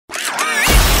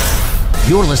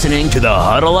You're listening to the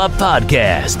Huddle Up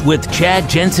Podcast with Chad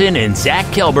Jensen and Zack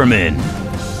Kelberman.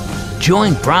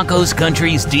 Join Broncos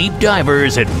Country's deep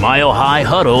divers at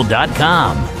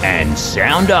milehighhuddle.com and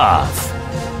sound off.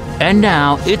 And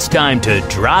now it's time to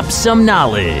drop some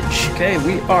knowledge. Okay,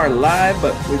 we are live,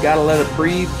 but we got to let it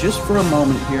breathe just for a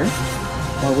moment here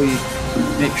while we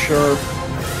make sure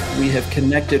we have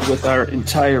connected with our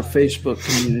entire Facebook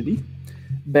community.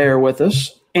 Bear with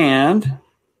us, and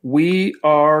we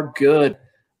are good.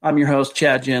 I'm your host,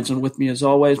 Chad Jensen. With me, as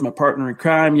always, my partner in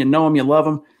crime. You know him, you love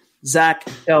him, Zack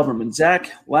Kelberman.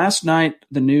 Zack, last night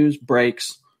the news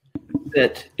breaks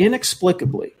that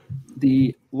inexplicably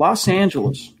the Los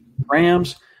Angeles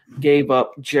Rams gave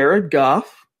up Jared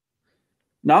Goff,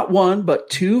 not one,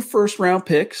 but 2 first-round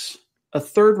picks, a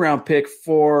third-round pick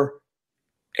for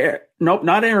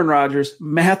not Aaron Rodgers,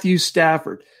 Matthew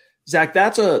Stafford. Zack,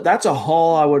 that's a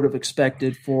haul I would have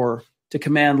expected to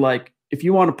command, like, if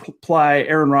you want to apply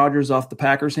Aaron Rodgers off the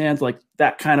Packers' hands, like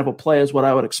that kind of a play is what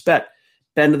I would expect.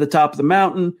 Been to the top of the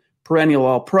mountain, perennial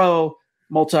All-Pro,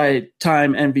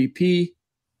 multi-time MVP,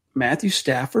 Matthew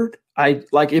Stafford.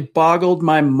 It boggled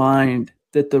my mind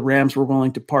that the Rams were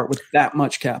willing to part with that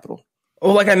much capital.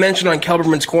 Well, like I mentioned on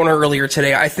Kelberman's Corner earlier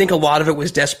today, I think a lot of it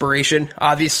was desperation.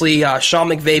 Obviously, Sean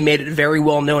McVay made it very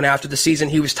well known after the season.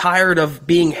 He was tired of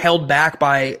being held back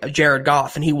by Jared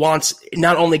Goff, and he wants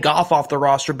not only Goff off the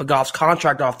roster, but Goff's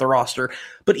contract off the roster.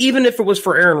 But even if it was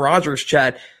for Aaron Rodgers,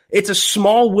 Chad, it's a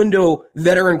small window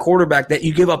veteran quarterback that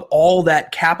you give up all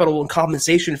that capital and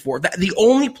compensation for. The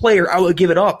only player I would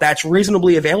give it up that's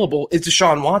reasonably available is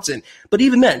Deshaun Watson. But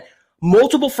even then,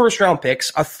 multiple first-round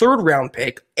picks, a third-round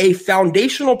pick, a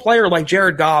foundational player like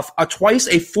Jared Goff, twice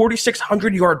a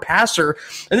 4,600-yard passer,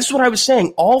 and this is what I was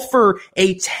saying, all for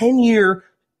a 10-year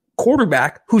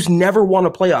quarterback who's never won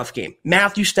a playoff game.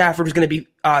 Matthew Stafford is going to be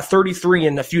 33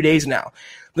 in a few days now.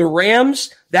 The Rams,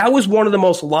 that was one of the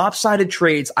most lopsided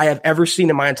trades I have ever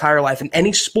seen in my entire life in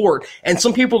any sport, and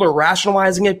some people are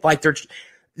rationalizing it like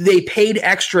they paid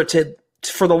extra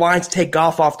for the Lions to take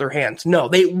Goff off their hands. No,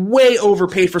 they way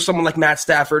overpaid for someone like Matt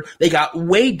Stafford. They got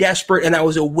way desperate, and that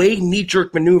was a way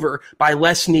knee-jerk maneuver by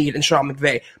Les Snead and Sean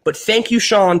McVay. But thank you,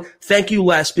 Sean. Thank you,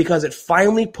 Les, because it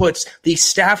finally puts the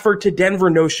Stafford to Denver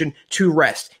notion to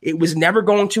rest. It was never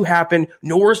going to happen,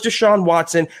 nor is Deshaun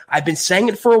Watson. I've been saying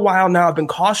it for a while now. I've been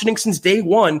cautioning since day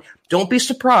one. Don't be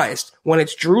surprised when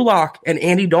it's Drew Lock and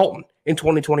Andy Dalton in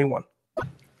 2021.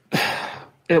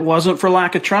 It wasn't for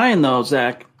lack of trying, though,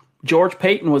 Zack. George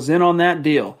Paton was in on that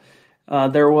deal.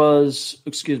 That's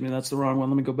the wrong one.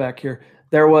 Let me go back here.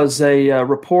 There was a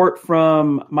report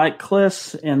from Mike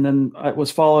Kliss, and then it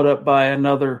was followed up by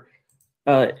another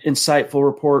insightful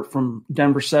report from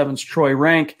Denver 7's Troy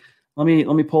Rank. Let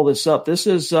me pull this up. This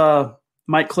is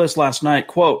Mike Kliss last night.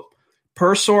 Quote,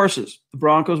 per sources, the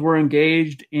Broncos were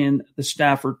engaged in the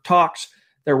Stafford talks.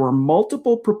 There were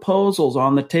multiple proposals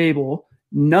on the table,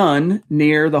 none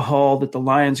near the haul that the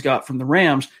Lions got from the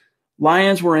Rams.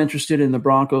 Lions were interested in the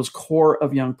Broncos' core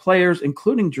of young players,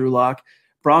 including Drew Lock.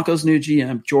 Broncos' new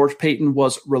GM, George Paton,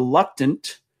 was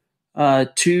reluctant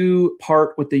to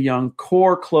part with the young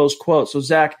core, close quote. So,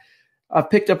 Zack,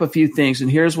 I've picked up a few things, and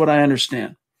here's what I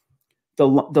understand. The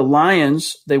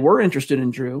Lions, they were interested in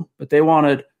Drew, but they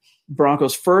wanted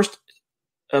Broncos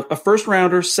a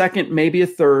first-rounder, second, maybe a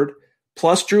third,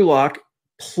 plus Drew Lock,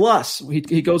 plus,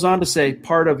 he goes on to say,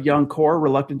 part of young core,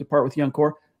 reluctant to part with young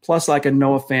core, plus like a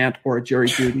Noah Fant or a Jerry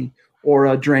Jeudy or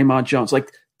a Draymond Jones.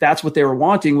 Like, that's what they were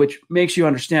wanting, which makes you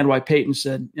understand why Paton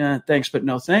said, thanks, but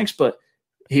no thanks. But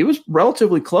he was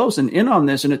relatively close and in on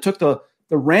this, and it took the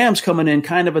Rams coming in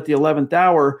kind of at the 11th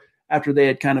hour after they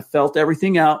had kind of felt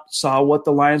everything out, saw what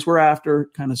the Lions were after,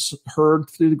 kind of heard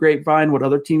through the grapevine what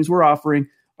other teams were offering.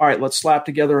 All right, let's slap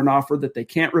together an offer that they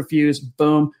can't refuse.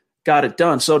 Boom, got it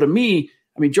done. So to me,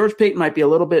 I mean, George Paton might be a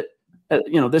little bit,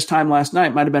 this time last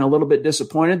night might have been a little bit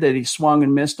disappointed that he swung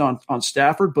and missed on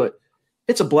Stafford, but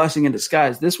it's a blessing in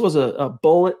disguise. This was a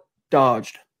bullet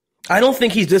dodged. I don't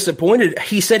think he's disappointed.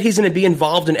 He said he's going to be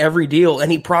involved in every deal,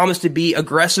 and he promised to be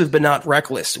aggressive but not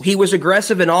reckless. He was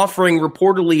aggressive in offering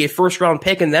reportedly a first-round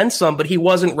pick and then some, but he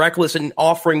wasn't reckless in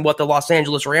offering what the Los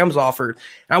Angeles Rams offered.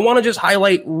 And I want to just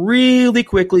highlight really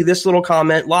quickly this little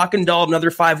comment. Lock and Dahl, another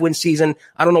 5-win season.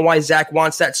 I don't know why Zach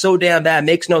wants that so damn bad.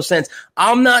 Makes no sense.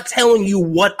 I'm not telling you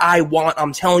what I want.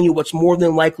 I'm telling you what's more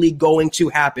than likely going to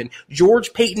happen.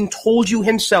 George Paton told you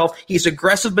himself he's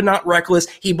aggressive but not reckless.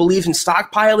 He believes in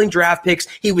stockpiling draft picks.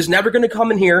 He was never going to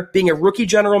come in here being a rookie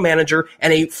general manager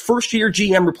and a first-year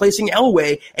GM replacing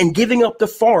Elway and giving up the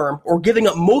farm or giving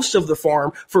up most of the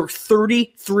farm for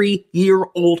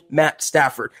 33-year-old Matt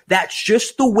Stafford. That's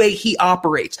just the way he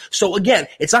operates. So again,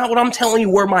 it's not what I'm telling you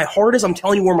where my heart is. I'm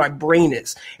telling you where my brain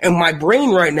is. And my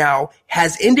brain right now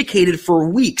has indicated for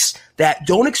weeks that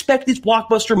don't expect these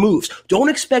blockbuster moves. Don't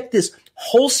expect this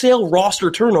wholesale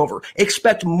roster turnover.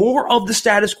 Expect more of the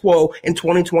status quo in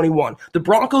 2021. The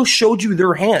Broncos showed you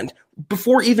their hand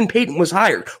before even Paton was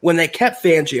hired, when they kept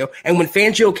Fangio, and when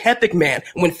Fangio kept McMahon,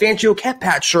 and when Fangio kept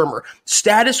Pat Shurmur.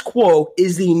 Status quo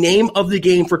is the name of the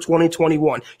game for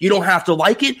 2021. You don't have to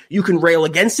like it. You can rail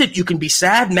against it. You can be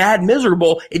sad, mad,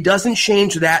 miserable. It doesn't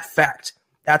change that fact.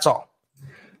 That's all.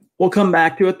 We'll come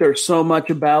back to it. There's so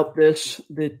much about this,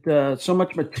 so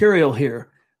much material here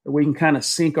that we can kind of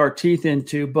sink our teeth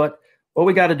into. But what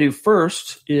we got to do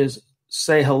first is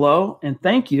say hello and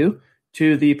thank you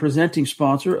to the presenting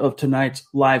sponsor of tonight's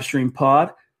live stream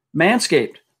pod,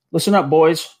 Manscaped. Listen up,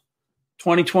 boys.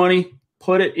 2020,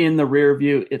 put it in the rear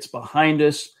view. It's behind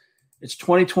us. It's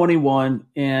 2021,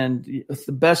 and it's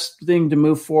the best thing to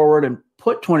move forward and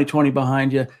put 2020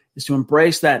 behind you is to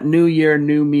embrace that new year,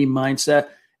 new me mindset.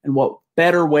 And what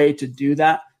better way to do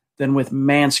that than with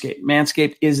Manscaped?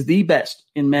 Manscaped is the best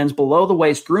in men's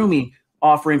below-the-waist grooming,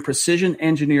 offering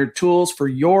precision-engineered tools for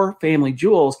your family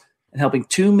jewels and helping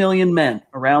 2 million men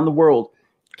around the world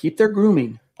keep their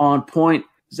grooming on point.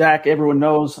 Zach, everyone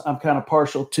knows I'm kind of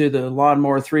partial to the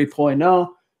Lawnmower 3.0,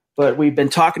 but we've been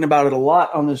talking about it a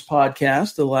lot on this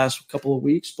podcast the last couple of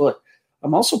weeks. But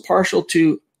I'm also partial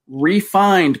to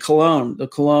refined cologne, the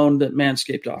cologne that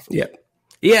Manscaped offers. Yeah.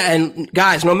 Yeah, and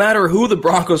guys, no matter who the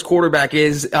Broncos quarterback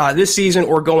is this season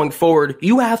or going forward,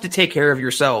 you have to take care of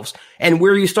yourselves. And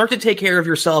where you start to take care of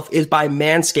yourself is by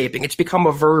manscaping. It's become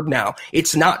a verb now.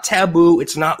 It's not taboo.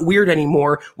 It's not weird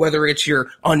anymore, whether it's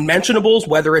your unmentionables,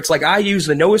 whether it's like I use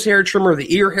the nose hair trimmer,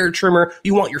 the ear hair trimmer.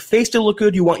 You want your face to look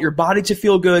good. You want your body to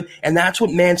feel good. And that's what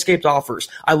Manscaped offers.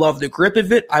 I love the grip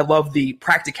of it. I love the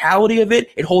practicality of it.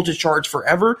 It holds its charge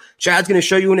forever. Chad's going to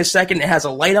show you in a second. It has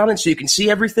a light on it so you can see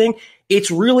everything. It's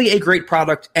really a great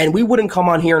product, and we wouldn't come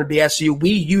on here and BS you. We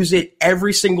use it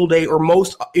every single day, or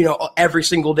most, every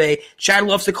single day. Chad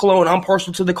loves the cologne. I'm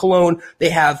partial to the cologne. They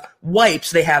have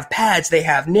wipes. They have pads. They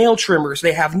have nail trimmers.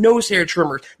 They have nose hair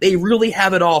trimmers. They really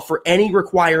have it all for any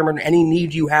requirement, any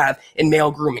need you have in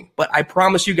male grooming. But I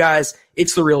promise you guys,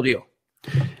 it's the real deal.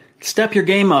 Step your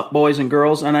game up, boys and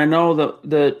girls. And I know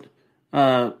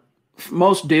that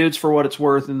most dudes, for what it's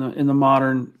worth in the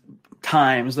modern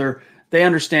times, they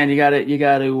understand you got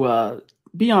to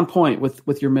be on point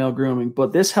with your male grooming,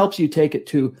 but this helps you take it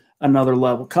to another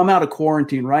level. Come out of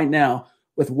quarantine right now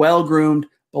with well-groomed,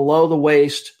 below the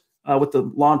waist, with the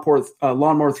Lawnmower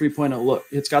 3.0 look.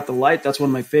 It's got the light. That's one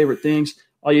of my favorite things.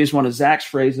 I'll use one of Zach's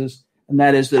phrases, and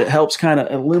that is that it helps kind of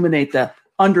illuminate that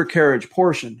undercarriage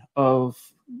portion of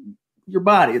your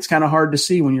body. It's kind of hard to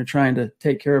see when you're trying to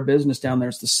take care of business down there.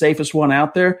 It's the safest one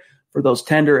out there for those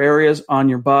tender areas on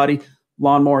your body.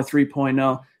 Lawnmower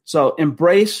 3.0. So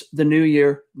embrace the new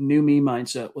year, new me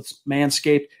mindset with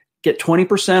Manscaped. Get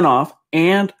 20% off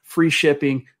and free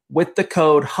shipping with the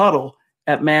code HUDDLE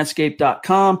at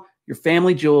manscaped.com. Your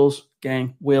family jewels,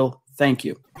 gang, will thank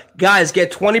you. Guys,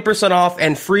 get 20% off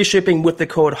and free shipping with the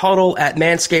code HUDDLE at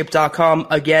manscaped.com.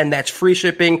 Again, that's free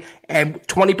shipping and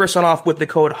 20% off with the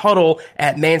code HUDDLE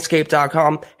at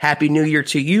manscaped.com. Happy New Year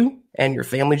to you and your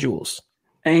family jewels.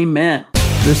 Amen.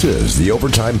 This is the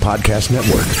Overtime Podcast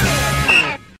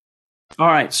Network. All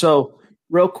right, so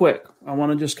real quick, I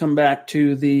want to just come back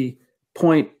to the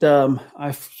point. I'm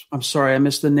sorry, I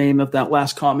missed the name of that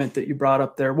last comment that you brought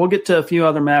up there. We'll get to a few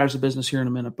other matters of business here in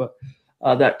a minute, but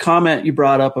that comment you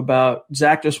brought up about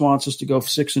Zach just wants us to go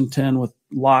 6-10 with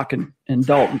Locke and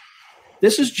Dalton.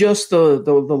 This is just the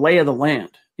lay of the land.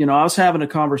 I was having a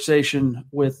conversation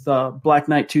with Black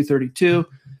Knight 232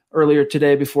 earlier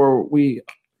today before we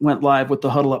went live with the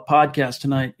Huddle Up podcast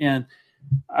tonight. And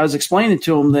I was explaining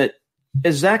to him that,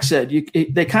 as Zach said,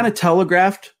 they kind of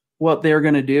telegraphed what they're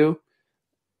going to do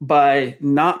by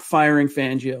not firing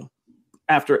Fangio.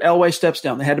 After Elway steps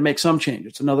down, they had to make some change.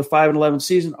 It's another 5-11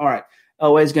 season. All right,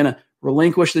 Elway's going to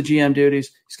relinquish the GM duties.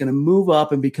 He's going to move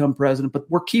up and become president, but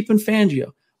we're keeping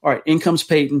Fangio. All right, in comes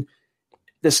Paton.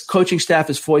 This coaching staff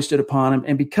is foisted upon him.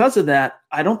 And because of that,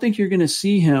 I don't think you're going to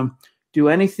see him do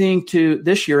anything to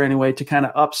this year anyway to kind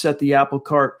of upset the apple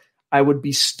cart. I would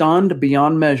be stunned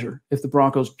beyond measure if the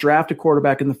Broncos draft a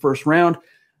quarterback in the first round.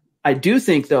 I do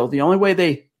think, though, the only way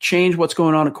they change what's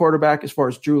going on at quarterback as far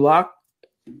as Drew Lock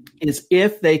is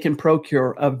if they can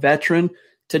procure a veteran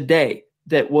today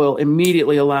that will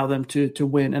immediately allow them to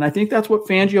win. And I think that's what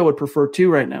Fangio would prefer too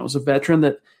right now, is a veteran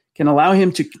that can allow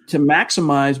him to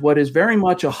maximize what is very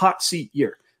much a hot seat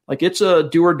year. Like, it's a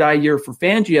do or die year for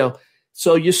Fangio.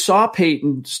 So you saw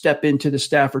Paton step into the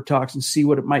Stafford talks and see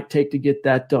what it might take to get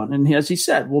that done. And as he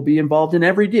said, we'll be involved in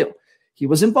every deal. He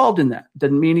was involved in that.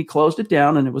 Doesn't mean he closed it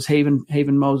down, and it was Haven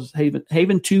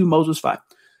 2, Moses 5.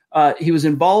 He was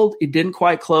involved. He didn't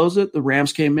quite close it. The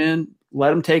Rams came in,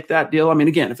 let him take that deal. I mean,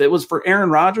 again, if it was for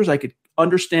Aaron Rodgers, I could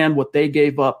understand what they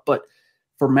gave up. But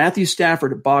for Matthew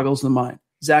Stafford, it boggles the mind.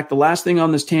 Zach, the last thing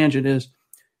on this tangent is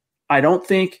I don't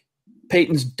think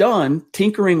Peyton's done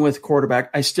tinkering with quarterback.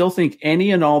 I still think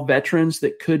any and all veterans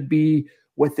that could be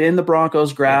within the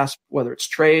Broncos' grasp, whether it's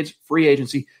trades, free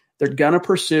agency, they're going to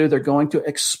pursue, they're going to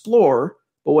explore.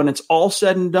 But when it's all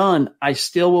said and done, I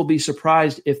still will be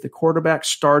surprised if the quarterback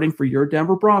starting for your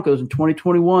Denver Broncos in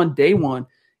 2021, day one,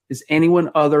 is anyone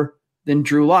other than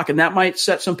Drew Lock. And that might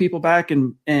set some people back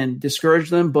and discourage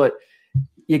them, but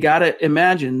you got to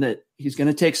imagine that he's going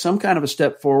to take some kind of a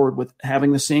step forward with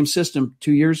having the same system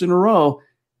 2 years in a row.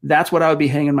 That's what I would be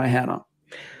hanging my hat on.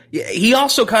 Yeah, he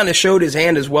also kind of showed his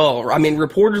hand as well. I mean,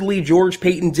 reportedly, George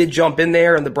Paton did jump in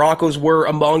there, and the Broncos were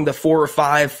among the 4 or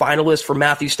 5 finalists for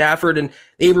Matthew Stafford, and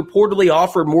they reportedly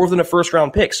offered more than a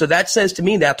first-round pick. So that says to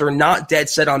me that they're not dead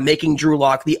set on making Drew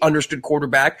Lock the understood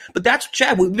quarterback. But that's,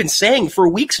 Chad, we've been saying for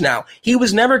weeks now. He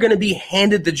was never going to be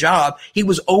handed the job. He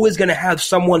was always going to have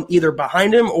someone either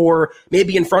behind him or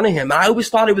maybe in front of him. I always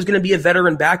thought it was going to be a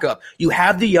veteran backup. You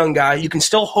have the young guy. You can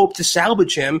still hope to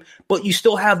salvage him, but you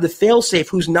still have the fail-safe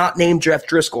who's not named Jeff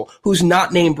Driscoll, who's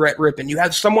not named Brett Rippon. You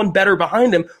have someone better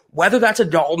behind him, whether that's a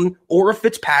Dalton or a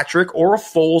Fitzpatrick or a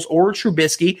Foles or a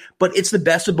Trubisky, but it's the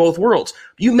best of both worlds.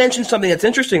 You mentioned something that's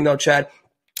interesting, though, Chad.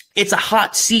 It's a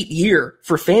hot seat year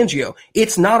for Fangio.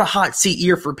 It's not a hot seat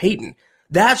year for Paton.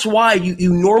 That's why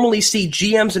you normally see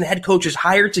GMs and head coaches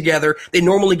hired together. They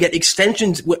normally get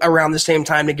extensions around the same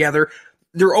time together.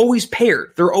 They're always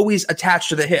paired. They're always attached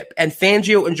to the hip. And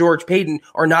Fangio and George Paton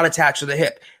are not attached to the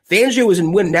hip. Fangio is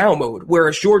in win-now mode,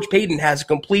 whereas George Paton has a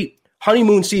complete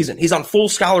honeymoon season. He's on full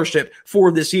scholarship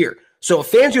for this year. So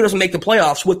if Fangio doesn't make the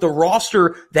playoffs with the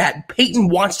roster that Paton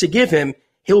wants to give him,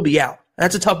 he'll be out.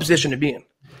 That's a tough position to be in.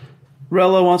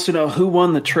 Rello wants to know who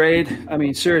won the trade. I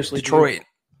mean, seriously. Detroit.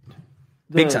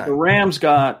 Big time. The Rams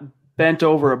got bent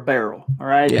over a barrel, all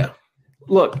right? Yeah.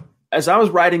 Look, as I was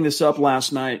writing this up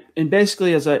last night, and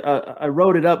basically as I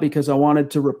wrote it up because I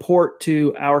wanted to report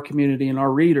to our community and our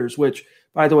readers, which,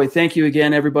 by the way, thank you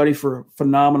again, everybody, for a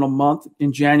phenomenal month.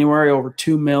 In January, over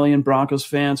 2 million Broncos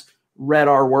fans read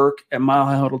our work at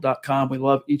milehighhuddle.com. We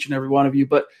love each and every one of you,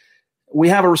 but we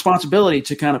have a responsibility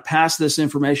to kind of pass this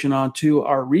information on to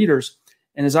our readers.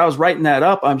 And as I was writing that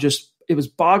up, it was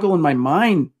boggling my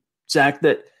mind, Zach,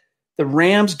 that the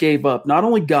Rams gave up not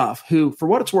only Goff, who, for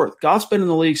what it's worth, Goff's been in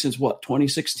the league since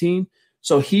 2016.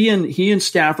 So he and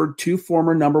Stafford, 2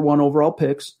 former number 1 overall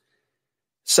picks,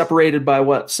 separated by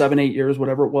 7-8 years,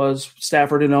 whatever it was.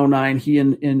 Stafford in 09, he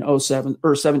in 07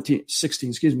 or 16,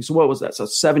 excuse me. So what was that? So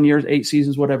 7 years, 8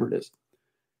 seasons, whatever it is.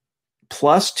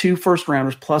 Plus 2 first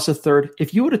rounders, plus a third.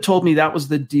 If you would have told me that was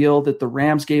the deal that the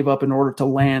Rams gave up in order to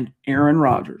land Aaron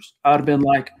Rodgers, I would have been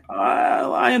like,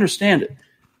 I understand it.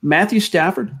 Matthew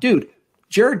Stafford, dude,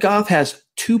 Jared Goff has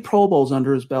 2 Pro Bowls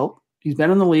under his belt. He's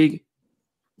been in the league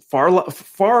far less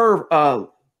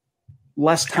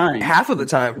time. Half of the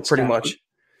time, pretty much.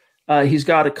 He's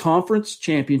got a conference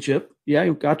championship. Yeah,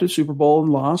 he got to the Super Bowl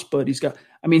and lost, but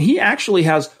he actually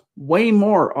has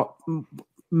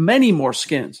many more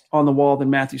skins on the wall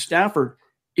than Matthew Stafford.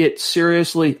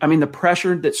 The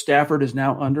pressure that Stafford is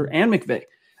now under, and McVay.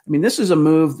 This is a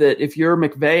move that if you're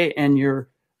McVay and you're,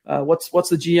 what's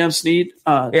the GM Snead?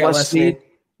 Les Snead.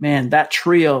 Man, that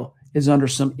trio is under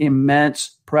some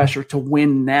immense pressure to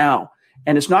win now.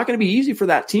 And it's not going to be easy for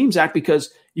that team, Zach,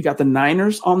 because you got the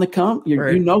Niners on the come.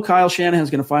 You know Kyle Shanahan's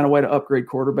going to find a way to upgrade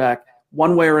quarterback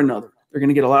one way or another. They're going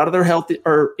to get a lot of their healthy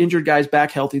or injured guys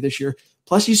back healthy this year.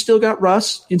 Plus, you still got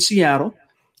Russ in Seattle,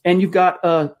 and you've got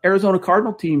Arizona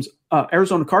Cardinals team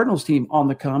on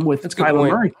the come with Kyler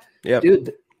Murray. Yep.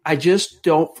 Dude, I just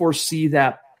don't foresee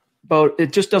that.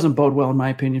 It just doesn't bode well, in my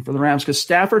opinion, for the Rams, because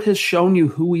Stafford has shown you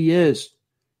who he is.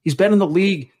 He's been in the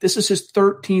league. This is his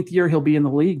 13th year he'll be in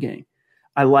the league game.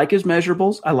 I like his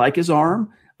measurables. I like his arm.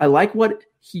 I like what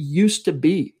he used to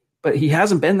be, but he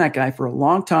hasn't been that guy for a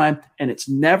long time, and it's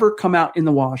never come out in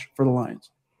the wash for the Lions.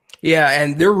 Yeah,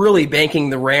 and they're really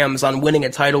banking the Rams on winning a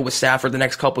title with Stafford the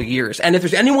next couple of years. And if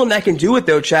there's anyone that can do it,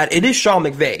 though, Chad, it is Sean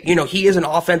McVay. He is an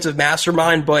offensive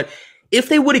mastermind, but If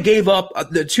they would have gave up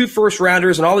the 2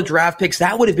 first-rounders and all the draft picks,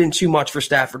 that would have been too much for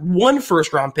Stafford. 1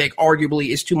 first-round pick, arguably,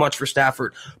 is too much for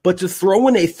Stafford. But to throw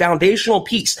in a foundational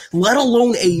piece, let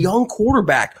alone a young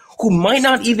quarterback who might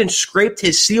not even scraped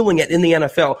his ceiling yet in the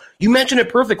NFL. You mentioned it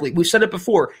perfectly. We've said it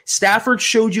before. Stafford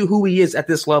showed you who he is at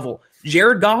this level.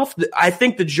 Jared Goff, I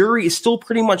think the jury is still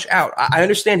pretty much out. I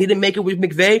understand he didn't make it with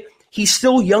McVay. He's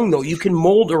still young, though. You can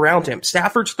mold around him.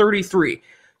 Stafford's 33.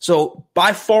 So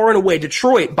by far and away,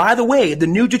 Detroit, by the way, the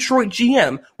new Detroit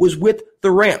GM was with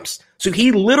the Rams. So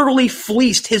he literally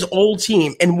fleeced his old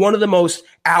team in one of the most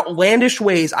outlandish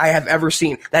ways I have ever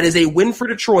seen. That is a win for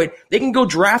Detroit. They can go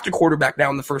draft a quarterback now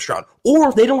in the first round,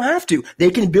 or they don't have to. They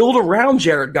can build around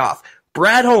Jared Goff.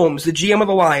 Brad Holmes, the GM of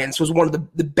the Lions, was one of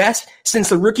the best since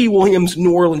the Ricky Williams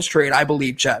New Orleans trade, I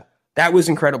believe, Chad. That was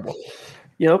incredible.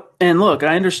 Yep. And look,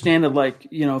 I understand that, like,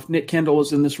 if Nick Kendall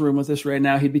was in this room with us right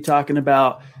now, he'd be talking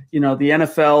about, the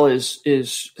NFL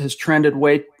has trended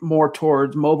way more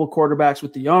towards mobile quarterbacks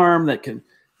with the arm that can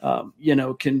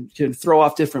throw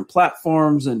off different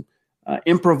platforms and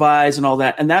improvise and all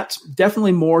that. And that's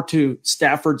definitely more to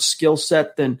Stafford's skill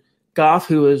set than Goff,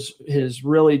 who has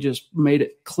really just made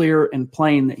it clear and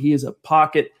plain that he is a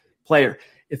pocket player.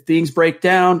 If things break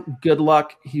down, good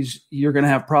luck. You're going to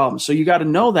have problems. So you got to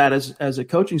know that as a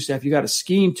coaching staff, you got to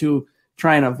scheme to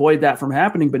try and avoid that from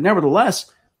happening. But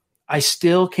nevertheless, I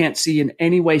still can't see in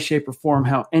any way, shape, or form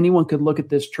how anyone could look at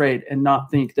this trade and not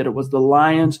think that it was the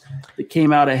Lions that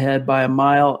came out ahead by a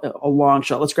mile, a long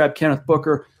shot. Let's grab Kenneth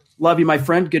Booker. Love you, my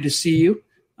friend. Good to see you.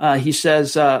 He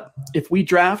says, if we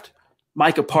draft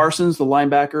Micah Parsons, the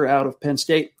linebacker out of Penn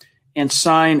State, and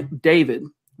sign David,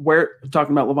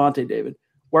 talking about Levante David,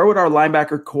 where would our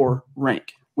linebacker core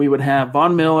rank? We would have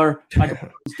Von Miller, Micah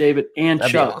Parsons, David, and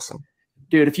That'd Chubb. be awesome.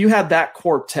 Dude, if you had that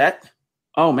quartet,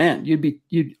 oh man,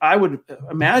 I would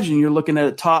imagine you're looking at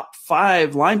a top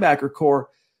 5 linebacker core,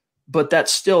 but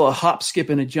that's still a hop, skip,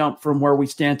 and a jump from where we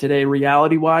stand today.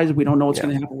 Reality-wise, we don't know what's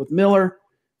going to happen with Miller.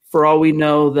 For all we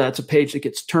know, that's a page that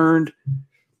gets turned.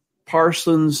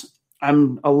 Parsons,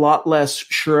 I'm a lot less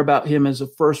sure about him as a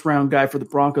first-round guy for the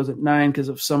Broncos at 9 because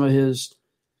of some of his,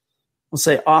 let's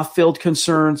say, off-field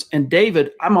concerns. And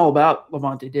David, I'm all about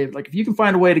Levante David. Like, if you can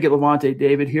find a way to get Levante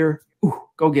David here,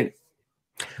 go get it.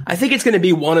 I think it's going to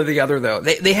be one or the other, though.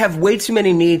 They have way too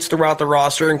many needs throughout the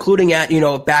roster, including at,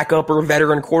 backup or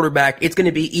veteran quarterback. It's going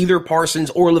to be either Parsons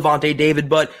or Levante David,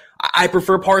 but I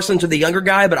prefer Parsons to the younger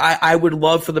guy, but I would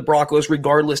love for the Broncos,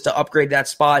 regardless, to upgrade that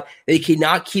spot. They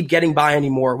cannot keep getting by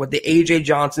anymore with the A.J.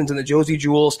 Johnsons and the Josie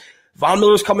Jewells. Von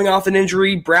Miller's coming off an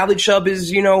injury. Bradley Chubb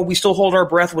is, we still hold our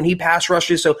breath when he pass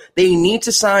rushes. So they need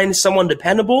to sign someone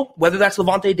dependable, whether that's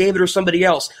Levante David or somebody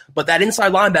else. But that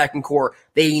inside linebacking core,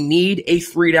 they need a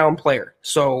 3-down player.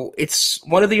 So it's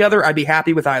one or the other. I'd be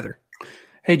happy with either.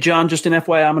 Hey, John, just an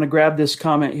FYI, I'm going to grab this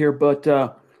comment here,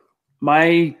 but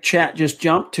my chat just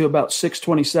jumped to about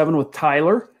 627 with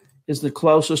Tyler is the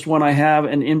closest one I have.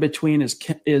 And in between is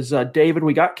David.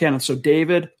 We got Kenneth. So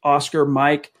David, Oscar,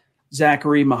 Mike,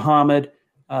 Zachary, Muhammad,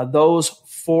 those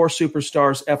 4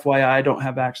 superstars, FYI, I don't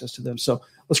have access to them. So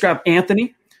let's grab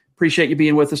Anthony. Appreciate you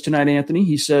being with us tonight, Anthony.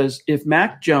 He says, if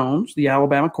Mac Jones, the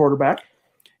Alabama quarterback,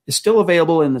 is still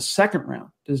available in the second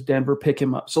round, does Denver pick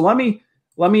him up? So let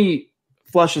me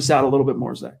flush this out a little bit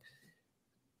more, Zach.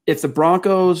 If the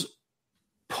Broncos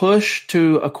push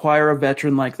to acquire a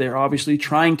veteran like they're obviously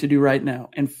trying to do right now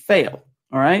and fail,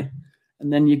 all right,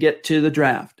 and then you get to the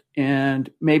draft, and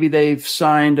maybe they've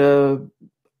signed a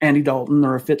Andy Dalton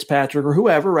or a Fitzpatrick or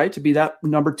whoever, right, to be that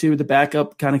number 2, the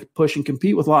backup, kind of push and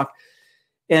compete with Locke.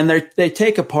 And they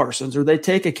take a Parsons or they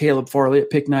take a Caleb Farley at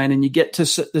pick 9, and you get to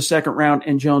the second round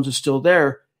and Jones is still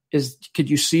there. Could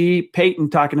you see Peyton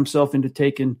talking himself into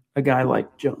taking a guy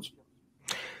like Jones?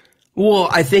 Well,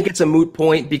 I think it's a moot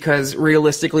point because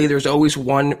realistically, there's always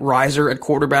one riser at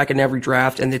quarterback in every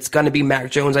draft, and it's going to be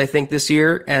Mac Jones, I think, this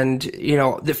year. And,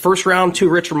 the first round, too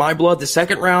rich for my blood. The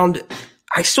second round,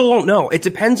 I still don't know. It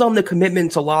depends on the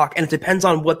commitment to Locke, and it depends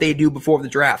on what they do before the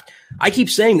draft. I keep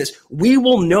saying this. We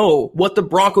will know what the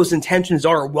Broncos' intentions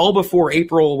are well before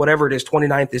April, whatever it is,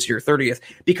 29th this year, 30th.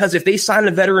 Because if they sign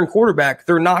a veteran quarterback,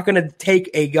 they're not going to take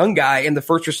a young guy in the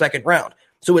first or second round.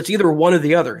 So it's either one or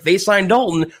the other. If they sign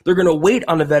Dalton, they're going to wait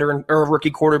on a veteran or a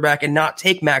rookie quarterback and not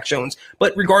take Mac Jones.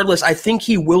 But regardless, I think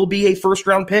he will be a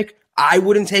first-round pick. I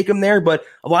wouldn't take him there, but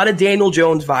a lot of Daniel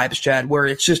Jones vibes, Chad, where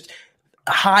it's just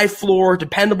a high floor,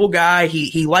 dependable guy.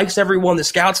 He likes everyone. The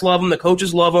scouts love him. The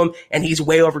coaches love him, and he's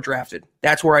way overdrafted.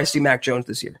 That's where I see Mac Jones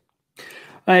this year.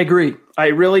 I agree. I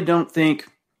really don't think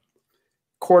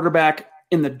quarterback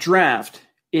in the draft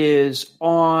is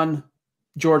on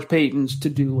George Paton's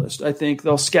to-do list. I think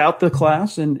they'll scout the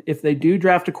class, and if they do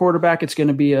draft a quarterback, it's going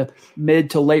to be a mid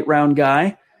to late round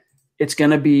guy. It's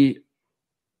going to be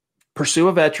pursue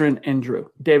a veteran and Drew.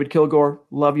 David Kilgore,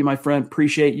 love you, my friend.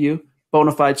 Appreciate you.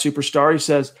 Bonafide superstar. He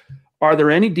says, are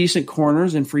there any decent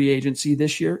corners in free agency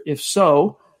this year? If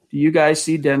so, do you guys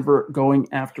see Denver going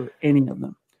after any of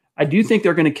them? I do think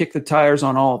they're going to kick the tires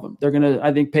on all of them.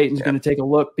 I think Peyton's going to take a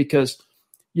look, because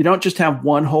you don't just have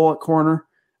one hole at corner.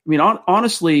 I mean,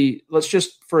 honestly, let's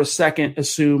just for a second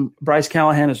assume Bryce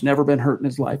Callahan has never been hurt in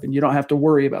his life, and you don't have to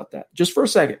worry about that. Just for a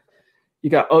second. You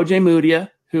got O.J.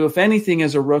 Mudia, who, if anything,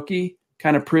 as a rookie,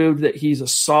 kind of proved that he's a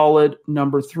solid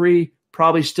number 3,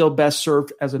 probably still best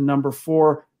served as a number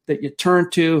 4 that you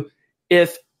turn to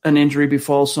if an injury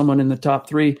befalls someone in the top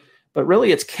 3. But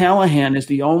really, it's Callahan is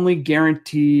the only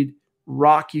guaranteed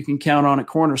rock you can count on at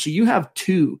corner. So you have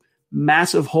 2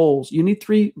 massive holes. You need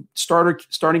 3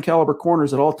 starting caliber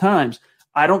corners at all times.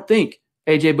 I don't think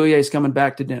A.J. Bouye is coming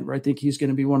back to Denver. I think he's going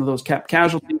to be one of those cap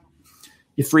casualties.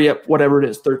 You free up whatever it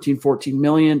is, 13, 14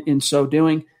 million in so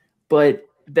doing. But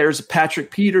there's Patrick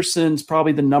Peterson's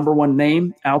probably the number 1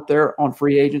 name out there on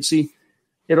free agency.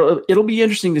 It'll be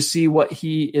interesting to see what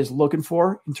he is looking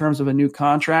for in terms of a new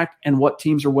contract and what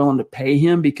teams are willing to pay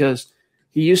him, because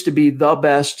he used to be the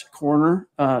best corner.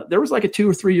 There was like a 2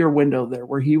 or 3 year window there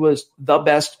where he was the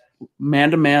best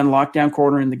man-to-man lockdown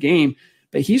corner in the game.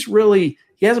 But he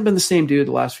hasn't been the same dude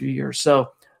the last few years.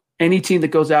 So any team that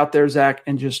goes out there, Zach,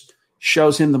 and just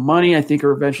shows him the money, I think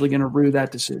are eventually going to rue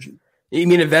that decision. You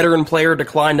mean a veteran player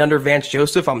declined under Vance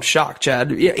Joseph? I'm shocked,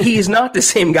 Chad. He is not the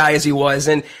same guy as he was.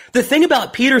 And the thing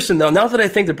about Peterson, though, not that I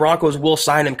think the Broncos will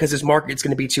sign him because his market's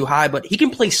going to be too high, but he can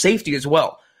play safety as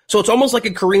well. So it's almost like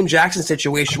a Kareem Jackson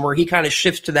situation where he kind of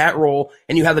shifts to that role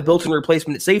and you have a built-in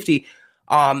replacement at safety.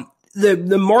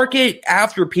 The market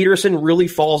after Peterson really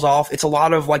falls off. It's a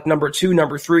lot of like number 2,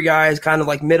 number 3 guys, kind of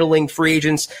like middling free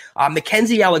agents.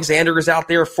 Mackenzie Alexander is out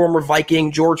there, former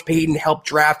Viking. George Paton helped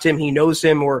draft him. He knows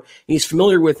him, or he's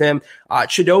familiar with him.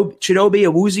 Chidobe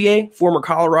Awuzie, former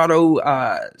Colorado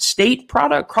State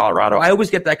product. Colorado. I always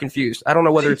get that confused. I don't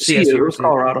know whether it's CSU or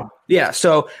Colorado. Yeah,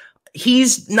 so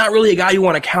he's not really a guy you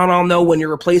want to count on, though, when you're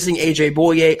replacing A.J.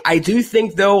 Bouye. I do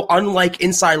think, though, unlike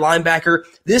inside linebacker,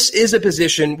 this is a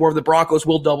position where the Broncos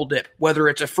will double dip, whether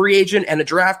it's a free agent and a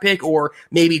draft pick or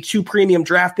maybe 2 premium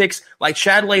draft picks. Like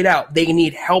Chad laid out, they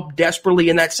need help desperately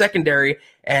in that secondary.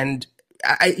 And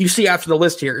you see after the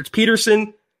list here, it's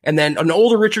Peterson, and then an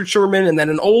older Richard Sherman, and then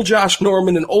an old Josh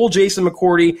Norman, an old Jason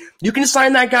McCourty. You can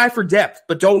sign that guy for depth,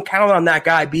 but don't count on that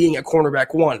guy being a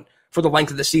cornerback 1 for the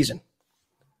length of the season.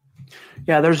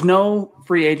 Yeah, there's no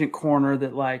free agent corner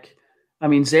that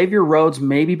Xavier Rhodes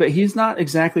maybe, but he's not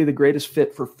exactly the greatest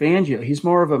fit for Fangio. He's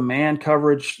more of a man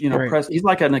coverage, right. He's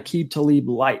like an Aqib Talib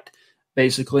light,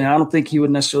 basically. I don't think he would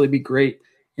necessarily be great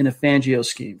in a Fangio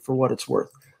scheme for what it's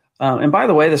worth. And by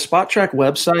the way, the Spot Track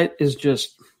website is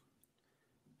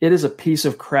it is a piece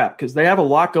of crap because they have a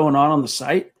lot going on the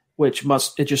site,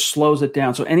 it just slows it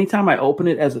down. So anytime I open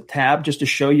it as a tab just to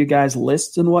show you guys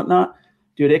lists and whatnot,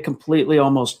 dude, it completely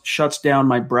almost shuts down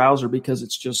my browser because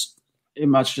it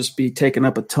must just be taking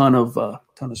up a ton of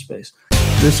space.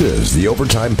 This is the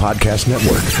Overtime Podcast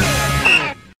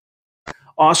Network.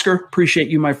 Oscar, appreciate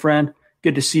you, my friend.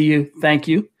 Good to see you. Thank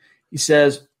you. He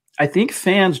says, I think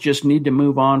fans just need to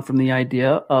move on from the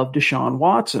idea of Deshaun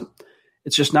Watson.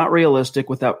 It's just not realistic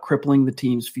without crippling the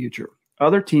team's future.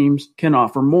 Other teams can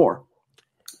offer more.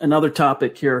 Another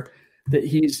topic here that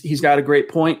he's got a great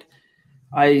point.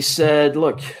 I said,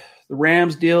 look, the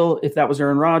Rams deal, if that was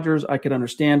Aaron Rodgers, I could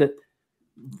understand it.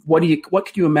 What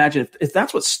could you imagine if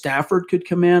that's what Stafford could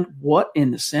command? What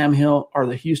in the Sam Hill are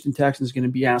the Houston Texans going to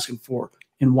be asking for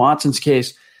in Watson's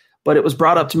case? But it was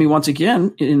brought up to me once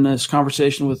again in this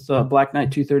conversation with Black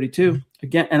Knight 232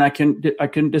 again, and I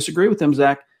couldn't disagree with him,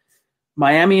 Zach.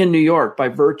 Miami and New York, by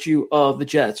virtue of the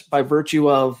Jets, by virtue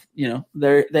of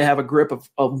they have a grip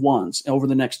of ones over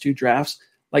the next 2 drafts.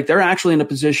 Like they're actually in a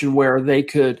position where they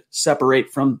could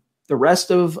separate from the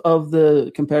rest of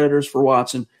the competitors for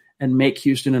Watson and make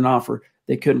Houston an offer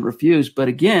they couldn't refuse. But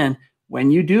again, when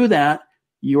you do that,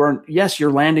 you're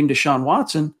landing Deshaun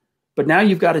Watson, but now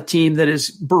you've got a team that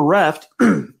is bereft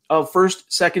of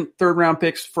first, second, third round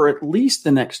picks for at least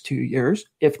the next 2 years,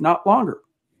 if not longer.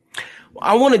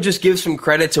 I want to just give some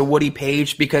credit to Woody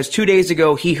Page because 2 days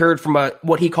ago he heard from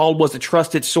what he called was a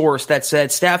trusted source that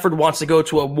said Stafford wants to go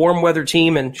to a warm weather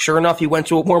team, and sure enough, he went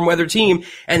to a warm weather team,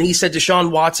 and he said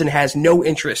Deshaun Watson has no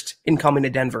interest in coming to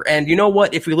Denver. And you know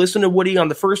what? If we listen to Woody on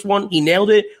the first one, he nailed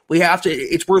it.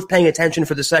 It's worth paying attention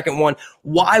for the second one.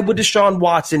 Why would Deshaun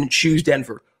Watson choose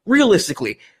Denver?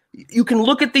 Realistically, you can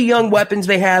look at the young weapons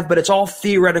they have, but it's all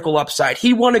theoretical upside.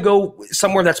 He'd want to go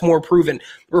somewhere that's more proven.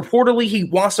 Reportedly, he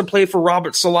wants to play for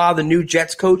Robert Saleh, the new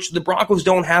Jets coach. The Broncos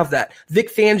don't have that.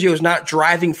 Vic Fangio is not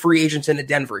driving free agents into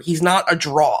Denver. He's not a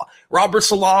draw. Robert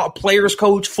Saleh, a player's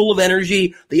coach, full of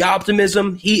energy, the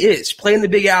optimism, he is. Playing the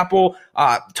Big Apple,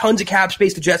 tons of cap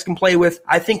space the Jets can play with.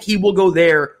 I think he will go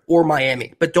there or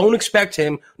Miami. But don't expect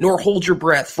him, nor hold your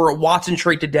breath for a Watson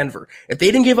trade to Denver. If they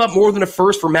didn't give up more than a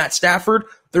first for Matt Stafford,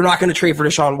 they're not going to trade for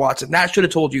Deshaun Watson. That should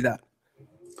have told you that.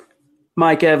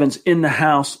 Mike Evans in the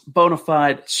house, bona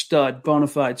fide stud, bona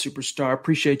fide superstar.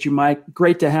 Appreciate you, Mike.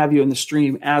 Great to have you in the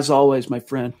stream, as always, my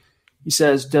friend. He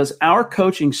says, does our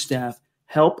coaching staff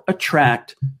help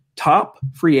attract top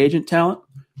free agent talent?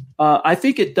 I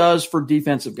think it does for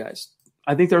defensive guys.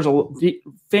 I think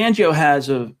Fangio has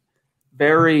a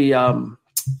very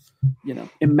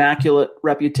immaculate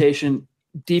reputation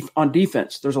on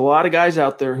defense. There's a lot of guys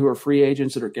out there who are free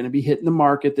agents that are going to be hitting the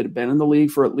market that have been in the league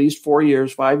for at least 4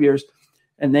 years, 5 years,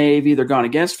 and they've either gone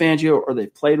against Fangio or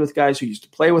they've played with guys who used to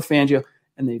play with Fangio,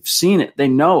 and they've seen it. They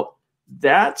know it.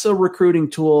 That's a recruiting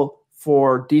tool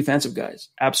for defensive guys.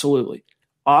 Absolutely.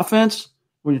 Offense,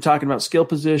 when you're talking about skill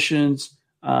positions,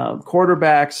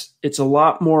 quarterbacks, it's a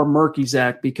lot more murky,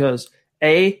 Zach, because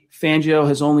Fangio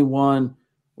has only won,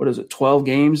 12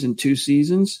 games in 2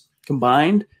 seasons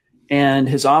combined. And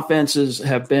his offenses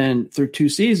have been, through 2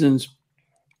 seasons,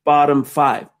 bottom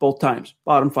 5, both times,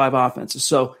 bottom 5 offenses.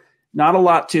 So not a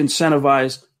lot to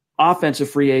incentivize offensive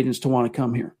free agents to want to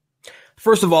come here.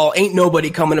 First of all, ain't nobody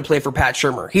coming to play for Pat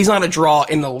Shurmur. He's not a draw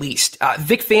in the least.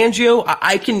 Vic Fangio,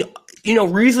 I can,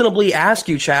 reasonably ask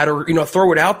you, Chad, or,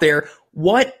 throw it out there.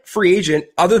 What free agent,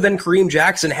 other than Kareem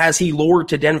Jackson, has he lured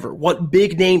to Denver? What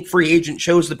big name free agent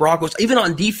chose the Broncos, even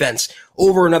on defense,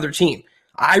 over another team?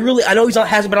 I know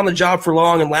hasn't been on the job for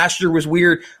long, and last year was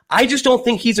weird. I just don't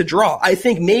think he's a draw. I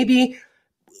think maybe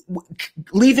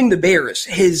leaving the Bears,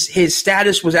 his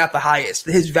status was at the highest.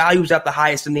 His value was at the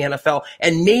highest in the NFL.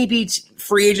 And maybe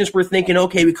free agents were thinking,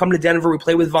 okay, we come to Denver, we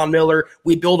play with Von Miller,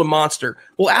 we build a monster.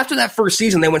 Well, after that first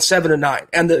season, they went 7-9,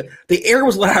 and the air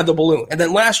was let out of the balloon. And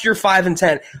then last year,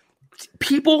 5-10.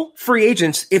 People, free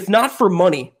agents, if not for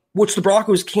money, which the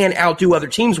Broncos can't outdo other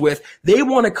teams with, they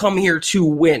want to come here to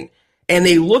win. And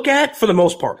they look at, for the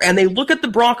most part, and they look at the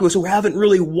Broncos who haven't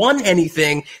really won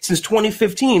anything since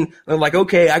 2015. And they're like,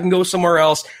 okay, I can go somewhere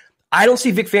else. I don't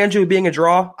see Vic Fangio being a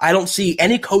draw. I don't see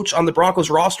any coach on the Broncos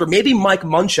roster, maybe Mike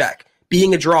Munchak,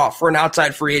 being a draw for an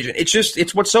outside free agent.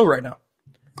 It's what's so right now.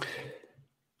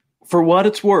 For what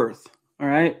it's worth, all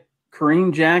right,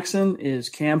 Kareem Jackson is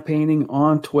campaigning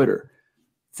on Twitter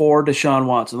for Deshaun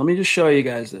Watson. Let me just show you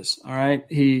guys this, all right?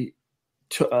 He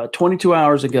 22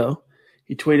 hours ago,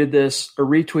 he tweeted this or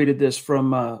retweeted this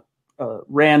from a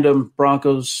random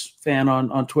Broncos fan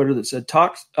on Twitter that said,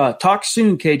 talk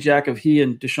soon, K-Jack, of he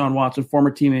and Deshaun Watson,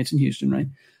 former teammates in Houston,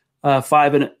 right?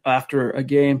 5 after a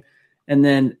game. And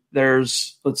then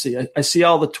there's, let's see, I see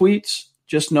all the tweets.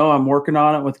 Just know I'm working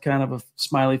on it with kind of a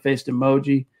smiley-faced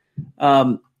emoji.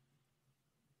 And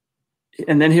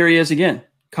then here he is again,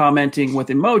 commenting with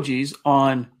emojis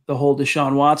on the whole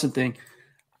Deshaun Watson thing.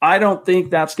 I don't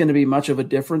think that's going to be much of a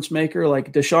difference maker.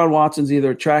 Like, Deshaun Watson's either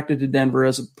attracted to Denver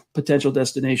as a potential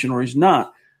destination or he's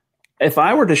not. If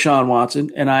I were Deshaun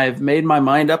Watson and I've made my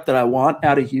mind up that I want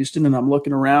out of Houston and I'm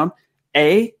looking around,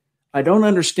 I don't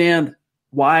understand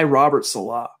why Robert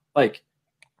Saleh. Like,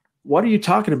 what are you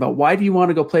talking about? Why do you want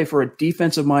to go play for a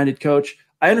defensive-minded coach?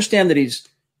 I understand that he's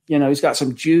got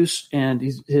some juice and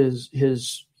his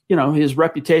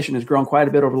reputation has grown quite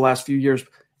a bit over the last few years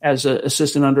as an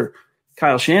assistant under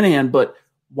Kyle Shanahan, but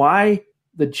why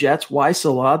the Jets? Why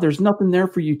Saleh? There's nothing there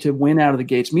for you to win out of the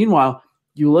gates. Meanwhile,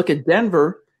 you look at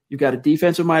Denver, you've got a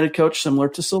defensive-minded coach similar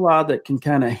to Saleh that can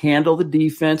kind of handle the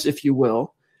defense, if you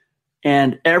will,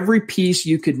 and every piece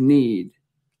you could need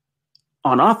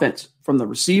on offense, from the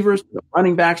receivers to the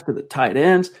running backs to the tight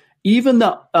ends, even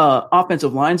the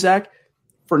offensive line, Zach.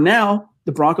 For now,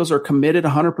 the Broncos are committed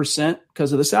 100%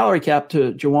 because of the salary cap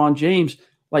to Jawan James.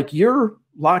 Like, you're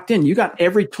locked in. You got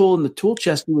every tool in the tool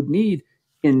chest you would need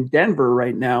in Denver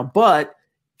right now. But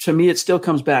to me, it still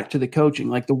comes back to the coaching.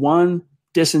 Like, the one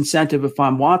disincentive if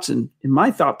I'm Watson in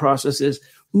my thought process is,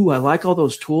 I like all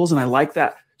those tools and I like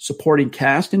that supporting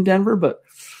cast in Denver, but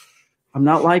I'm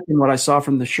not liking what I saw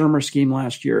from the Shurmur scheme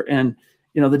last year. And,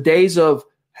 the days of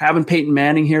having Peyton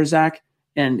Manning here, Zach,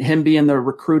 and him being the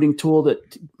recruiting tool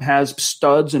that has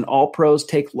studs and all pros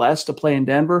take less to play in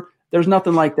Denver, There's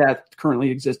nothing like that currently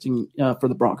existing for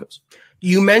the Broncos.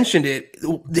 You mentioned it.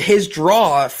 His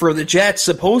draw for the Jets,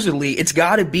 supposedly, it's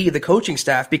got to be the coaching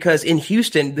staff, because in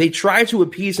Houston, they tried to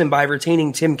appease him by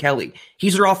retaining Tim Kelly.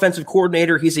 He's their offensive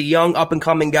coordinator. He's a young,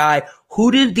 up-and-coming guy. Who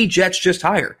did the Jets just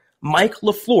hire? Mike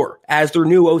LaFleur as their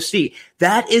new OC.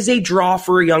 That is a draw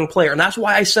for a young player. And that's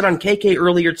why I said on KK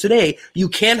earlier today, you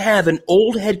can't have an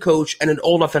old head coach and an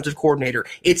old offensive coordinator.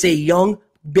 It's a young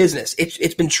business.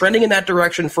 It's been trending in that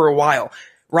direction for a while.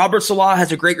 Robert Saleh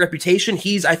has a great reputation.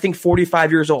 He's, I think,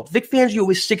 45 years old. Vic Fangio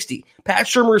is 60. Pat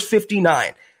Shurmur is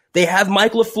 59. They have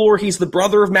Mike LaFleur. He's the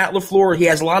brother of Matt LaFleur. He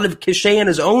has a lot of cachet in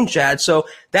his own, Chad. So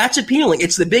that's appealing.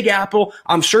 It's the Big Apple.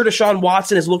 I'm sure Deshaun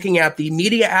Watson is looking at the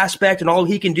media aspect and all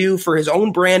he can do for his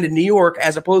own brand in New York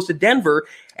as opposed to Denver.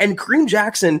 And Kareem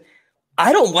Jackson,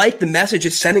 I don't like the message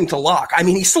it's sending to Locke. I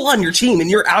mean, he's still on your team and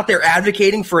you're out there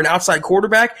advocating for an outside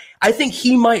quarterback. I think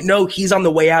he might know he's on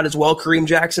the way out as well, Kareem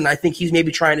Jackson. I think he's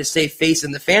maybe trying to save face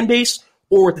in the fan base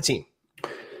or with the team.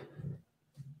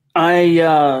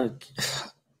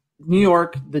 New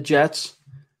York, the Jets,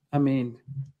 I mean,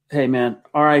 hey, man,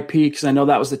 RIP, because I know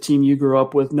that was the team you grew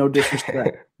up with. No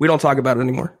disrespect. We don't talk about it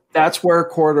anymore. That's where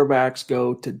quarterbacks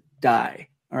go to die,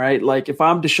 all right? Like, if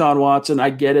I'm Deshaun Watson, I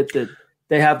get it that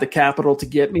they have the capital to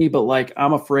get me, but, like,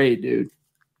 I'm afraid, dude.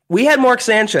 We had Mark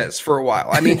Sanchez for a while.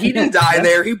 I mean, he didn't die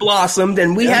there. He blossomed.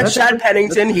 And we had Chad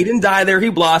Pennington. He didn't die there. He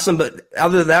blossomed. But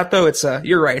other than that, though,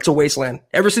 you're right. It's a wasteland.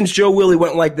 Ever since Joe Willie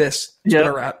went like this, it's been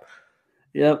a wrap.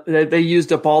 Yep, they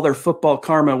used up all their football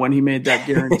karma when he made that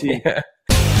guarantee. Yeah.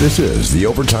 This is the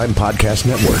Overtime Podcast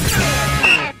Network.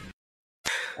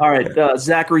 All right,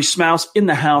 Zachary Smouse in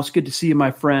the house. Good to see you,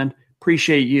 my friend.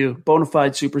 Appreciate you.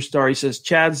 Bonafide superstar. He says,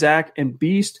 Chad, Zach, and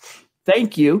Beast,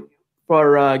 thank you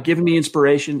for giving me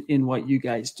inspiration in what you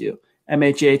guys do.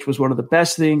 MHH was one of the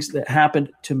best things that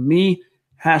happened to me.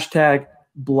 Hashtag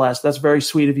blessed. That's very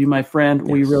sweet of you, my friend.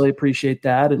 Yes. We really appreciate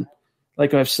that. And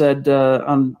like I've said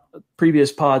on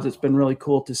previous pods, it's been really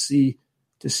cool to see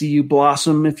you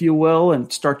blossom, if you will,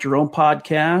 and start your own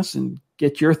podcast and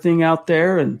get your thing out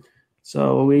there. And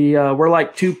so we're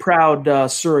like two proud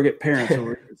surrogate parents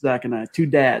over here, Zach and I, two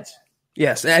dads.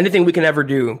 Yes, anything we can ever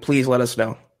do, please let us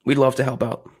know. We'd love to help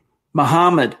out.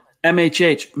 Muhammad,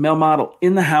 MHH, male model,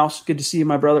 in the house. Good to see you,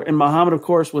 my brother. And Muhammad, of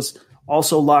course, was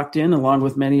also locked in, along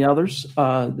with many others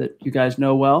that you guys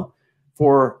know well,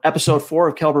 for episode 4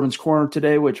 of Kelberman's Corner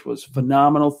today, which was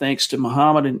phenomenal. Thanks to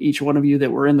Muhammad and each one of you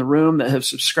that were in the room that have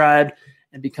subscribed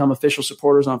and become official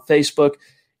supporters on Facebook.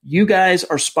 You guys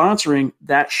are sponsoring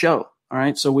that show, all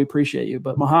right? So we appreciate you.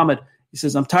 But Muhammad, he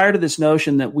says, I'm tired of this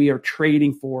notion that we are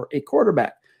trading for a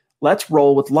quarterback. Let's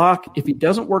roll with Locke. If he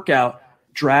doesn't work out,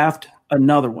 draft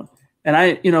another one.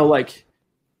 And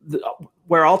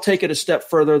where I'll take it a step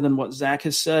further than what Zach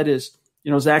has said is,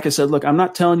 Zach has said, look, I'm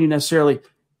not telling you necessarily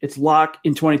it's Locke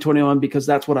in 2021 because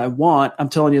that's what I want. I'm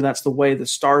telling you that's the way the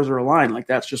stars are aligned. Like,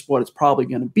 that's just what it's probably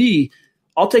going to be.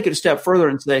 I'll take it a step further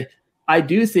and say, I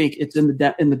do think it's in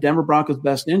the Denver Broncos'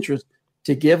 best interest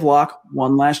to give Locke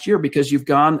one last year because you've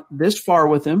gone this far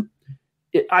with him.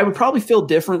 I would probably feel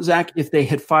different, Zach, if they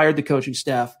had fired the coaching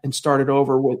staff and started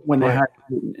over when they hired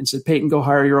Paton and said, Paton, go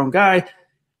hire your own guy.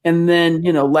 And then,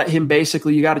 let him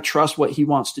basically, you got to trust what he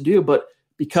wants to do. But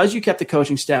because you kept the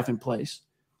coaching staff in place,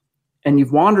 and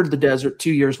you've wandered the desert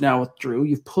 2 years now with Drew.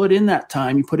 You've put in that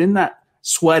time. You put in that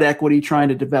sweat equity trying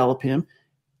to develop him.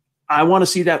 I want to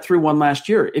see that through one last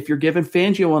year. If you're giving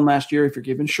Fangio one last year, if you're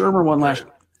giving Shurmur one last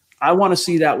year, I want to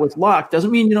see that with Locke. Doesn't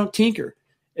mean you don't tinker.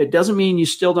 It doesn't mean you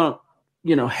still don't,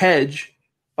 hedge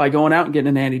by going out and getting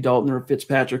an Andy Dalton or a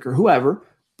Fitzpatrick or whoever.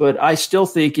 But I still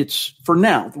think it's, for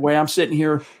now, the way I'm sitting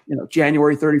here,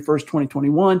 January 31st,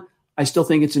 2021, I still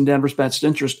think it's in Denver's best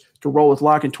interest to roll with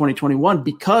Locke in 2021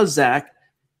 because, Zach,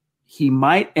 he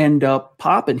might end up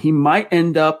popping. He might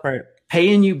end up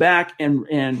paying you back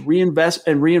and reinvest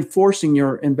and reinforcing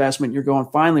your investment. You're going,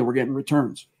 finally, we're getting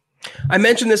returns. I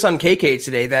mentioned this on KK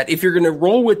today that if you're going to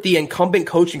roll with the incumbent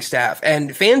coaching staff, and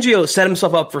Fangio set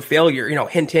himself up for failure,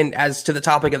 hint, as to the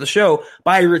topic of the show,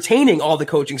 by retaining all the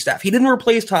coaching staff. He didn't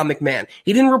replace Tom McMahon.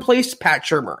 He didn't replace Pat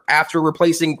Shurmur after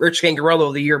replacing Rich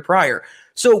Gangarello the year prior.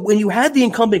 So when you had the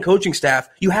incumbent coaching staff,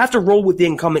 you have to roll with the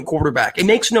incumbent quarterback. It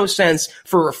makes no sense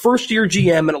for a first-year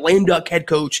GM and a lame duck head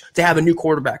coach to have a new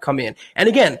quarterback come in. And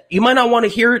again, you might not want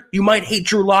to hear it. You might hate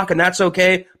Drew Lock, and that's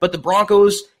okay. But the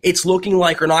Broncos, it's looking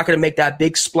like are not going to make that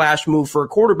big splash move for a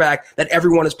quarterback that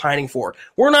everyone is pining for.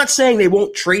 We're not saying they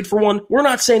won't trade for one. We're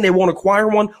not saying they won't acquire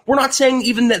one. We're not saying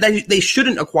even that they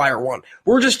shouldn't acquire one.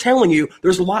 We're just telling you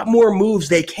there's a lot more moves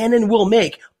they can and will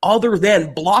make other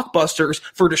than blockbusters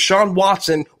for Deshaun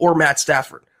Watson or Matt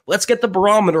Stafford. Let's get the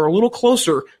barometer a little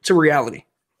closer to reality.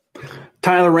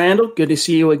 Tyler Randall, good to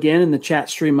see you again in the chat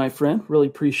stream, my friend. Really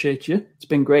appreciate you. It's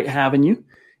been great having you.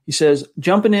 He says,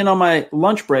 jumping in on my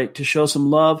lunch break to show some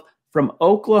love from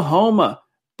Oklahoma.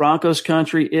 Broncos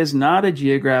country is not a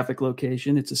geographic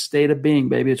location. It's a state of being,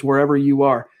 baby. It's wherever you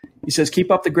are. He says, keep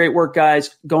up the great work,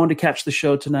 guys. Going to catch the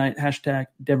show tonight. Hashtag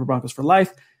Denver Broncos for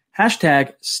life.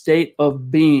 Hashtag state of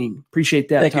being. Appreciate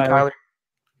that, Thank you, Tyler.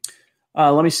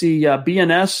 Let me see.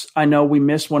 BNS, I know we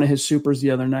missed one of his supers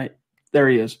the other night. There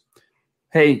he is.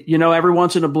 Hey, every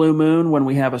once in a blue moon when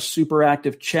we have a super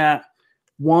active chat,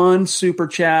 one super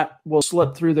chat will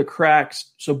slip through the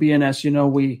cracks. So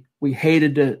BNS, we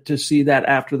hated to see that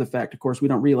after the fact. Of course, we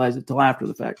don't realize it till after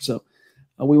the fact. So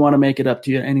we want to make it up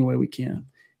to you any way we can.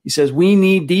 He says, we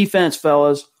need defense,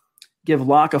 fellas. Give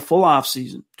Locke a full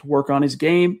offseason to work on his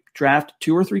game, draft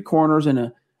 2 or 3 corners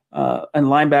and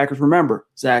linebackers. Remember,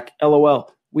 Zach,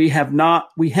 LOL, we have,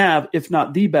 if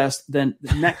not the best, then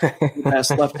the next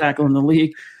best left tackle in the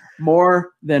league,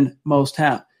 more than most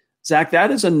have. Zach, that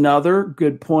is another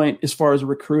good point as far as a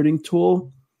recruiting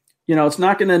tool. It's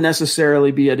not going to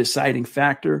necessarily be a deciding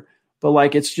factor,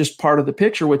 but it's just part of the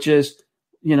picture, which is,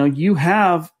 you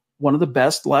have one of the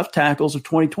best left tackles of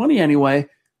 2020 anyway,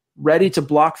 ready to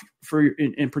block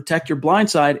and protect your blind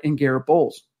side in Garrett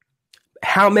Bowles.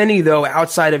 How many, though,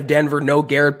 outside of Denver know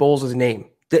Garrett Bowles' name?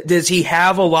 Does he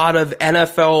have a lot of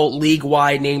NFL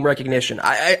league-wide name recognition?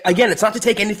 Again, it's not to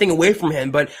take anything away from him,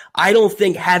 but I don't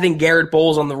think having Garrett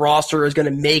Bowles on the roster is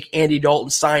going to make Andy Dalton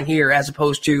sign here as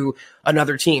opposed to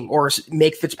another team, or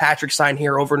make Fitzpatrick sign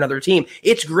here over another team.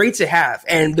 It's great to have,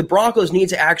 and the Broncos need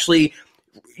to actually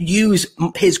use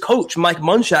his coach, Mike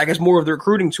Munchak, as more of the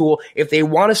recruiting tool. If they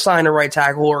want to sign a right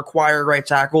tackle or acquire a right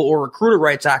tackle or recruit a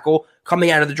right tackle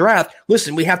coming out of the draft,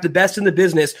 listen, we have the best in the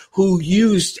business who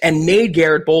used and made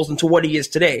Garrett Bowles into what he is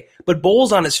today. But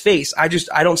Bowles on his face, I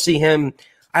don't see him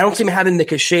having the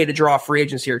cachet to draw free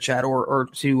agents here, Chad, or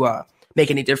to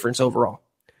make any difference overall.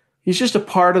 He's just a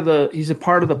part of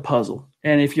the puzzle.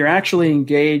 And if you're actually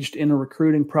engaged in a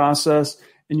recruiting process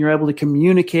and you're able to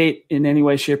communicate in any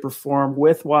way, shape, or form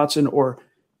with Watson or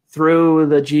through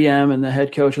the GM and the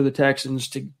head coach of the Texans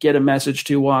to get a message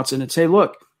to Watson and say,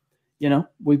 look,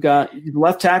 we've got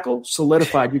left tackle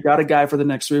solidified. You've got a guy for the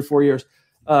next 3 or 4 years.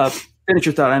 Finish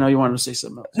your thought. I know you wanted to say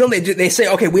something else. No, they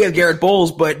say, okay, we have Garrett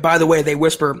Bowles, but by the way, they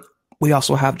whisper, we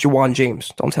also have Juwan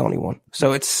James. Don't tell anyone.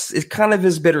 So it kind of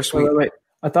is bittersweet. Wait.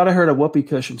 I thought I heard a whoopee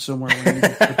cushion somewhere. No,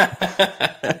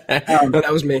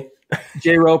 that was me.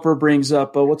 Jay Roper brings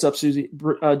up, what's up, Susie?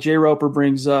 Jay Roper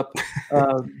brings up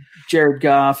Jared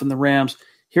Goff and the Rams.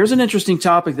 Here's an interesting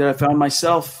topic that I found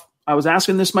myself. I was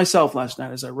asking this myself last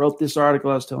night as I wrote this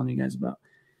article I was telling you guys about.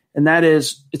 And that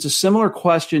is, it's a similar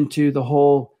question to the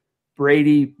whole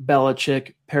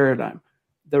Brady-Belichick paradigm,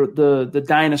 the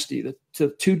dynasty, the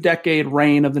 2-decade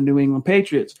reign of the New England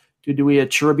Patriots. Do we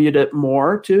attribute it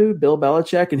more to Bill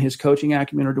Belichick and his coaching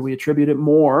acumen, or do we attribute it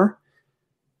more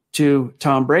to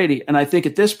Tom Brady? And I think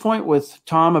at this point, with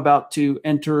Tom about to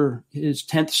enter his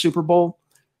 10th Super Bowl,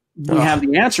 we have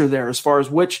the answer there as far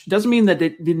as which doesn't mean that they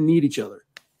didn't need each other.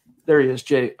 There he is,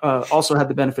 Jay. Also had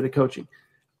the benefit of coaching.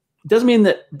 It doesn't mean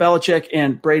that Belichick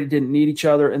and Brady didn't need each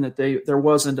other and that there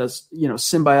wasn't a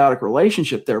symbiotic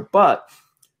relationship there. But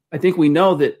I think we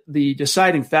know that the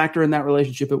deciding factor in that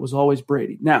relationship, it was always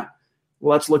Brady. Now,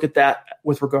 let's look at that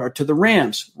with regard to the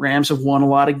Rams. Rams have won a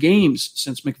lot of games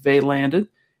since McVay landed.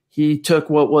 He took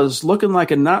what was looking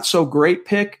like a not so great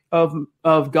pick of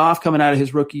Goff coming out of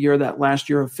his rookie year, that last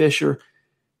year of Fisher.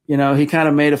 He kind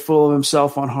of made a fool of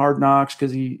himself on Hard Knocks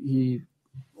because I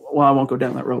won't go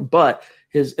down that road. But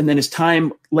his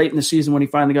time late in the season when he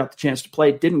finally got the chance to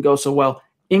play didn't go so well.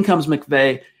 In comes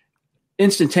McVay.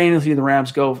 Instantaneously, the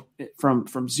Rams go from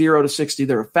 0 to 60.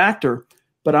 They're a factor.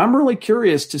 But I'm really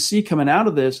curious to see coming out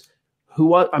of this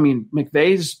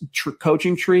McVay's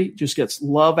coaching tree just gets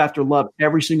love after love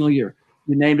every single year.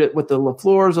 You named it with the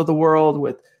LaFleurs of the world,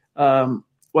 with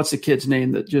what's the kid's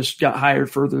name that just got hired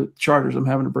for the Chargers? I'm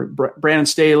having a break. Brandon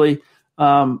Staley,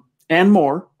 and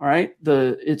more. All right.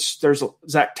 There's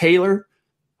Zach Taylor.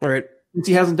 All right.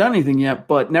 He hasn't done anything yet,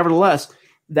 but nevertheless,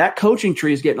 that coaching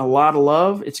tree is getting a lot of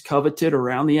love. It's coveted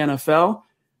around the NFL.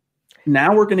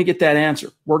 Now we're going to get that answer.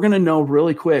 We're going to know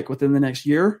really quick within the next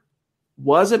year.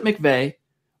 Was it McVay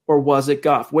or was it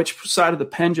Goff? Which side of the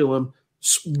pendulum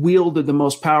wielded the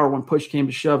most power when push came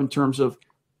to shove in terms of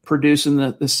producing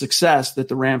the success that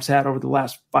the Rams had over the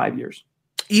last 5 years?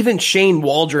 Even Shane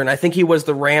Waldron, I think he was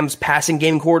the Rams passing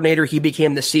game coordinator. He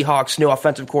became the Seahawks' new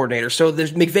offensive coordinator. So the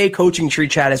McVay coaching tree,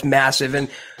 Chad, is massive. And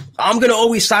I'm going to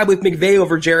always side with McVay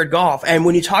over Jared Goff. And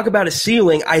when you talk about a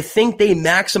ceiling, I think they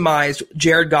maximized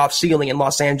Jared Goff's ceiling in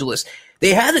Los Angeles.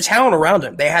 They had the talent around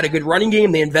him. They had a good running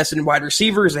game. They invested in wide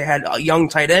receivers. They had young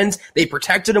tight ends. They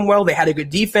protected him well. They had a good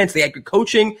defense. They had good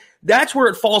coaching. That's where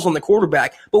it falls on the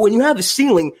quarterback. But when you have a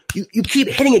ceiling, you keep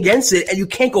hitting against it and you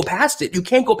can't go past it. You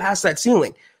can't go past that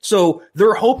ceiling. So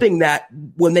they're hoping that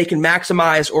when they can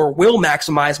maximize or will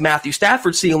maximize Matthew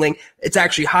Stafford's ceiling, it's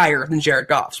actually higher than Jared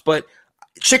Goff's. But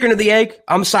chicken or the egg,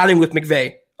 I'm siding with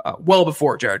McVay well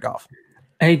before Jared Goff.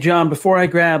 Hey, John, before I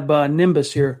grab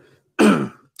Nimbus here,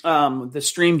 the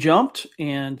stream jumped,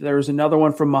 and there was another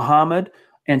one from Muhammad,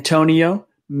 Antonio,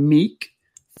 Meek,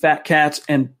 Fat Cats,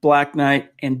 and Black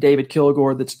Knight, and David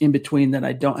Kilgore that's in between that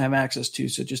I don't have access to,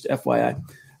 so just FYI.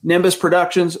 Nimbus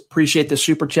Productions, appreciate the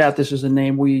super chat. This is a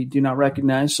name we do not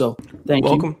recognize, so thank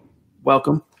you.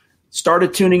 Welcome.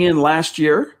 Started tuning in last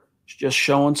year, just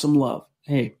showing some love.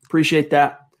 Hey, appreciate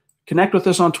that. Connect with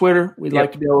us on Twitter. We'd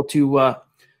like to be able to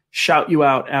shout you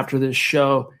out after this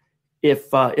show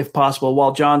if possible.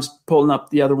 While John's pulling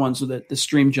up the other ones so that the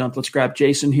stream jumped, let's grab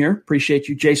Jason here. Appreciate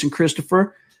you, Jason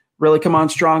Christopher. Really come on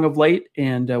strong of late,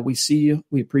 and we see you.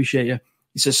 We appreciate you.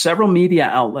 He says several media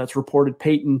outlets reported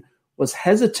Paton was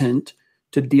hesitant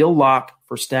to deal Locke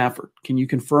for Stafford. Can you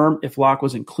confirm if Locke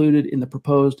was included in the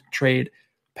proposed trade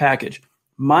package?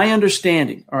 My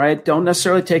understanding, all right, don't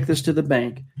necessarily take this to the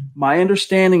bank. My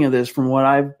understanding of this, from what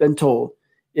I've been told,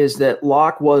 is that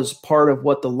Locke was part of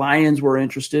what the Lions were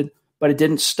interested, but it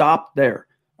didn't stop there.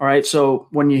 All right, so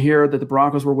when you hear that the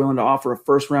Broncos were willing to offer a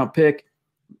first-round pick,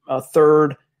 a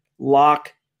third,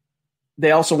 Locke,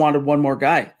 they also wanted one more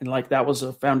guy, and like that was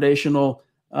a foundational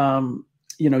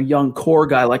young core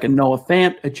guy like a Noah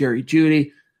Fant, a Jerry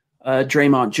Jeudy,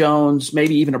 Draymond Jones,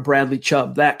 maybe even a Bradley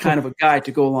Chubb, that kind of a guy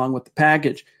to go along with the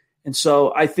package. And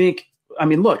so I think,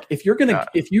 look, if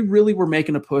you really were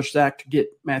making a push, Zach, to get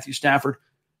Matthew Stafford,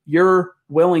 you're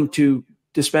willing to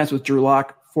dispense with Drew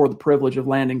Lock for the privilege of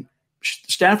landing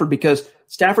Stafford because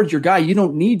Stafford's your guy. You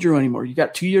don't need Drew anymore. You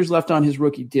got 2 years left on his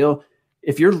rookie deal.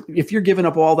 If you're giving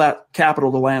up all that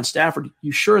capital to land Stafford,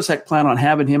 you sure as heck plan on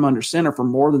having him under center for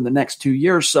more than the next 2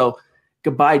 years. So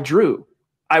goodbye, Drew.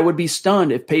 I would be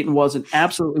stunned if Paton wasn't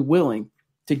absolutely willing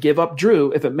to give up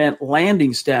Drew if it meant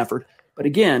landing Stafford. But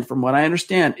again, from what I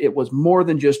understand, it was more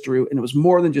than just Drew, and it was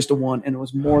more than just a 1, and it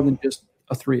was more than just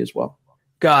a 3 as well.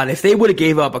 God, if they would have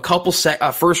gave up a couple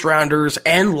first-rounders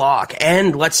and Locke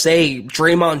and, let's say,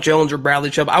 Draymond Jones or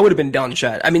Bradley Chubb, I would have been done,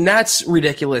 Chet. That's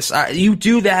ridiculous. You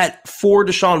do that for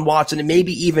Deshaun Watson and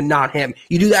maybe even not him.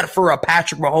 You do that for a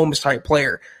Patrick Mahomes-type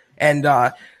player. And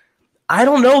I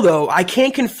don't know, though. I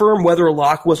can't confirm whether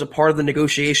Locke was a part of the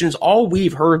negotiations. All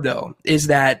we've heard, though, is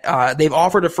that they've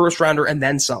offered a first-rounder and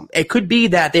then some. It could be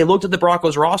that they looked at the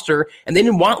Broncos roster and they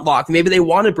didn't want Locke. Maybe they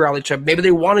wanted Bradley Chubb. Maybe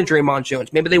they wanted Draymond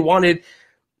Jones. Maybe they wanted –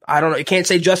 I don't know. You can't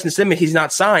say Justin Simmons, he's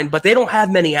not signed, but they don't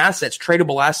have many assets,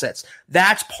 tradable assets.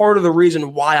 That's part of the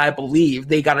reason why I believe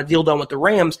they got a deal done with the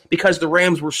Rams, because the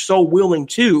Rams were so willing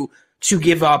to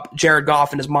give up Jared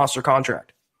Goff and his monster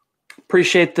contract.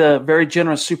 Appreciate the very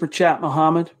generous super chat,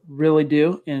 Muhammad. Really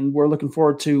do. And we're looking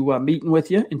forward to meeting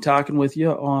with you and talking with you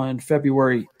on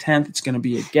February 10th. It's going to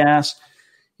be a gas.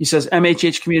 He says,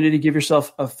 MHH community, give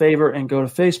yourself a favor and go to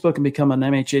Facebook and become an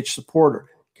MHH supporter.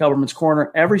 Kelberman's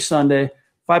Corner every Sunday.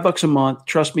 $5 a month.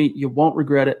 Trust me, you won't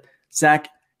regret it. Zach,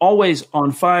 always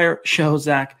on fire. Show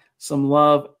Zach some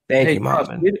love. Thank you,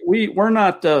 Muhammad. We're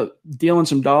not dealing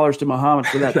some dollars to Muhammad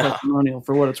for that testimonial,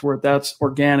 for what it's worth. That's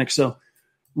organic. So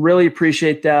really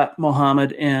appreciate that,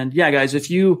 Muhammad. And yeah, guys, if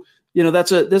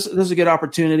this is a good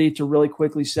opportunity to really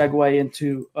quickly segue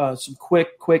into some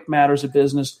quick matters of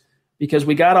business, because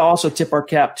we got to also tip our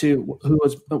cap to who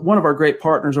was one of our great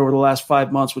partners over the last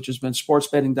 5 months, which has been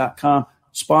sportsbetting.com.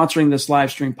 sponsoring this live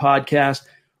stream podcast.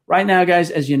 Right now,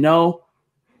 guys, as you know,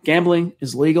 gambling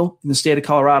is legal in the state of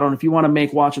Colorado. And if you want to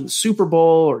make watching the Super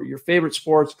Bowl or your favorite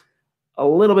sports a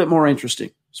little bit more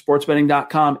interesting,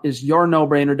 sportsbetting.com is your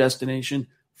no-brainer destination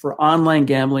for online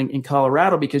gambling in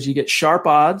Colorado, because you get sharp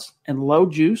odds and low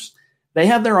juice. They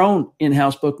have their own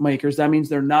in-house bookmakers. That means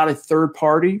they're not a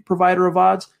third-party provider of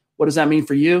odds. What does that mean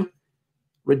for you?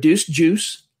 Reduced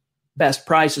juice, best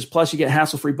prices, plus you get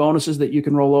hassle-free bonuses that you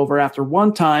can roll over after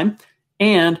one time,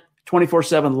 and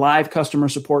 24/7 live customer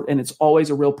support, and it's always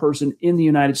a real person in the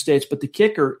United States. But the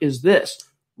kicker is this.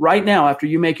 Right now, after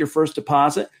you make your first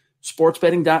deposit,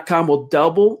 sportsbetting.com will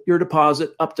double your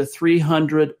deposit up to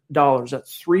 $300.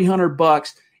 That's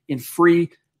 $300 in free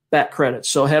bet credits.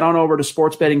 So head on over to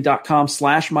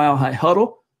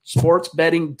sportsbetting.com/milehighhuddle,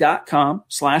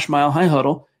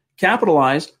 sportsbetting.com/milehighhuddle.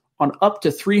 Capitalize on up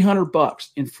to $300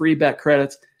 in free bet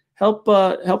credits. Help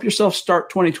yourself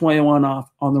start 2021 off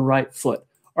on the right foot.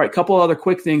 All All right, a couple other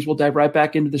quick things. We'll dive right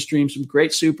back into the stream. Some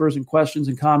great supers and questions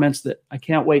and comments that I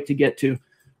can't wait to get to.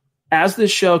 As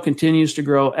this show continues to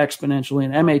grow exponentially,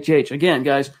 and MHH, again,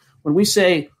 guys, when we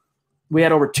say we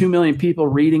had over 2 million people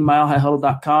reading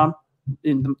milehighhuddle.com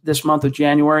in this month of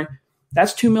January,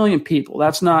 that's 2 million people.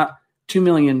 That's not 2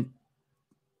 million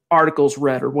articles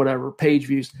read or whatever, page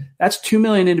views. That's 2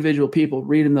 million individual people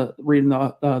reading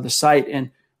the site. And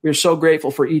we're so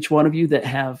grateful for each one of you that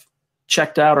have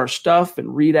checked out our stuff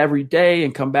and read every day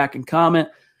and come back and comment.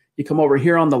 You come over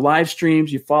here on the live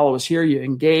streams, you follow us here, you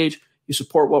engage, you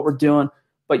support what we're doing,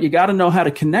 but you got to know how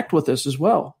to connect with us as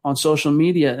well on social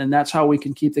media. And that's how we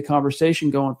can keep the conversation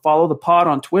going. Follow the pod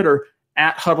on Twitter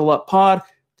at HuddleUpPod,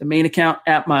 the main account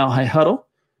at Mile High Huddle.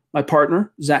 My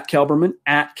partner, Zack Kelberman,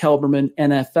 at Kelberman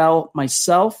NFL,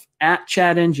 myself, at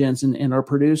Chad and Jensen, and our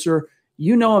producer,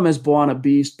 you know him as Buana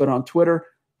Beast, but on Twitter,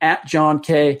 at John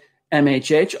K.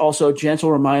 MHH. Also,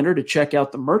 gentle reminder to check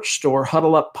out the merch store,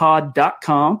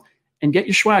 huddleuppod.com, and get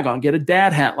your swag on. Get a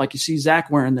dad hat like you see Zach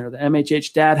wearing there, the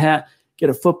MHH dad hat. Get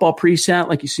a football priest hat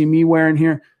like you see me wearing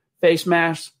here. Face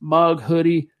mask, mug,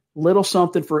 hoodie, little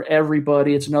something for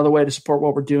everybody. It's another way to support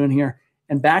what we're doing here.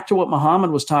 And back to what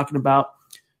Muhammad was talking about,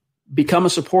 become a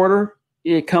supporter.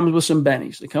 It comes with some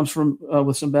bennies. It comes from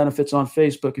with some benefits on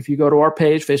Facebook. If you go to our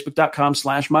page,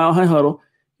 facebook.com/milehighhuddle,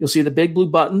 you'll see the big blue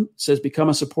button. It says become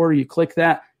a supporter. You click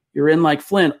that. You're in like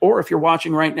Flynn. Or if you're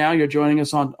watching right now, you're joining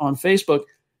us on Facebook.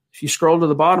 If you scroll to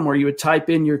the bottom where you would type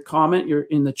in your comment, you're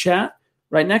in the chat.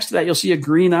 Right next to that, you'll see a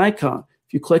green icon.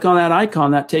 If you click on that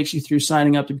icon, that takes you through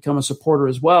signing up to become a supporter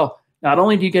as well. Not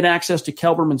only do you get access to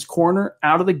Kelberman's Corner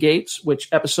out of the gates, which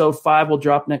episode 5 will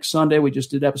drop next Sunday. We just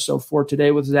did episode 4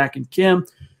 today with Zach and Kim.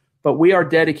 But we are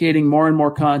dedicating more and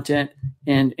more content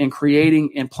and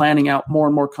creating and planning out more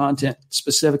and more content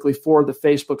specifically for the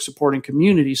Facebook supporting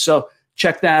community. So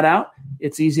check that out.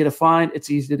 It's easy to find. It's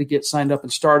easy to get signed up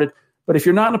and started. But if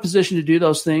you're not in a position to do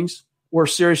those things, we're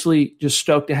seriously just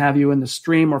stoked to have you in the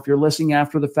stream, or if you're listening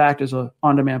after the fact as an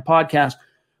on-demand podcast.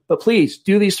 But please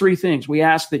do these 3 things. We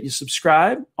ask that you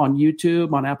subscribe on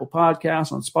YouTube, on Apple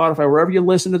Podcasts, on Spotify, wherever you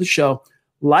listen to the show.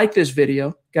 Like this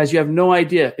video. Guys, you have no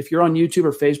idea. If you're on YouTube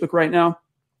or Facebook right now,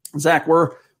 Zach,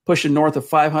 we're pushing north of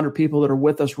 500 people that are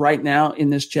with us right now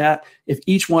in this chat. If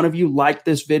each one of you liked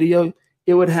this video,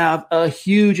 it would have a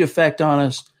huge effect on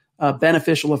us, a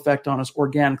beneficial effect on us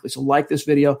organically. So like this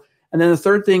video. And then the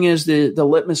third thing is the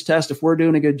litmus test. If we're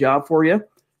doing a good job for you,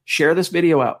 share this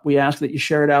video out. We ask that you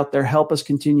share it out there. Help us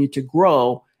continue to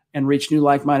grow and reach new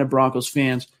like-minded Broncos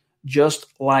fans just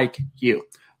like you.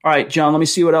 All right, John, let me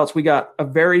see what else. We got a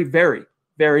very, very,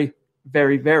 very,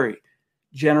 very, very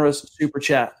generous super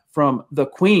chat from the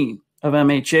queen of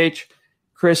MHH.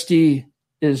 Christy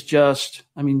is just,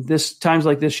 this times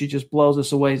like this, she just blows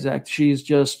us away, Zach. She's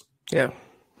just,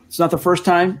 it's not the first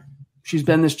time she's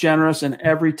been this generous, and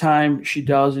every time she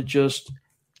does, it just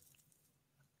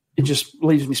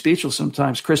leaves me speechless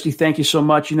sometimes. Christy, thank you so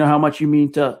much. You know how much you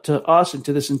mean to us and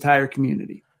to this entire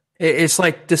community. It's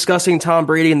like discussing Tom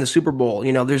Brady in the Super Bowl.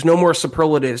 There's no more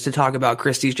superlatives to talk about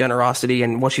Christy's generosity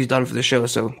and what she's done for the show.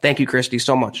 So thank you, Christy,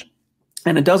 so much.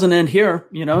 And it doesn't end here.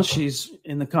 She's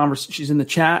in the she's in the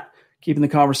chat, keeping the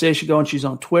conversation going. She's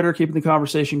on Twitter, keeping the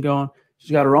conversation going.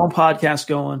 She's got her own podcast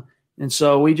going. And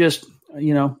so we just,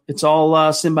 it's all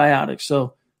symbiotic.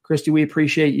 So Christy, we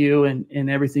appreciate you and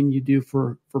everything you do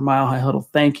for Mile High Huddle.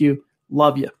 Thank you.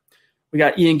 Love you. We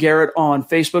got Ian Garrett on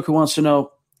Facebook who wants to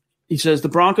know, he says, the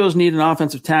Broncos need an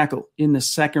offensive tackle in the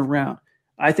second round.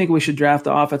 I think we should draft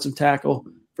the offensive tackle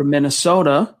from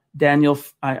Minnesota, Daniel.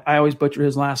 I always butcher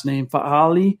his last name,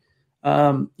 Fa'ali.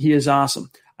 He is awesome.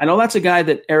 I know that's a guy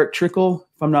that Eric Trickle,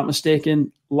 if I'm not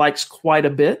mistaken, likes quite a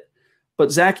bit.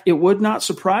 But, Zach, it would not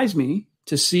surprise me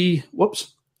to see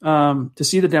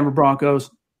the Denver Broncos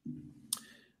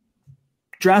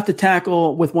draft a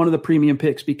tackle with one of the premium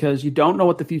picks, because you don't know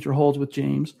what the future holds with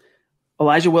James.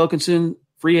 Elijah Wilkinson,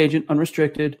 free agent,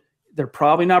 unrestricted. They're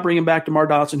probably not bringing back DeMar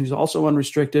Dotson, who's also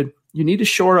unrestricted. You need to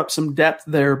shore up some depth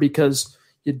there because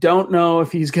you don't know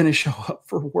if he's going to show up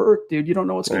for work, dude. You don't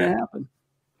know what's going to happen.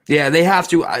 Yeah, they have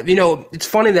to. It's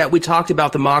funny that we talked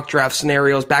about the mock draft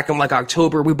scenarios back in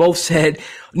October. We both said,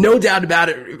 no doubt about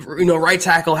it, right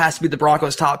tackle has to be the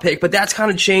Broncos' top pick. But that's kind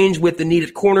of changed with the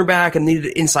needed cornerback and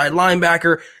needed inside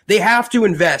linebacker. They have to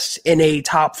invest in a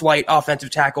top flight offensive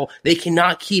tackle. They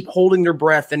cannot keep holding their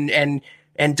breath and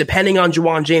depending on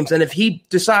Juwan James. And if he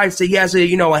decides that he has a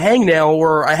hangnail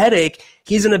or a headache,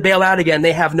 he's going to bail out again.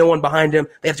 They have no one behind him.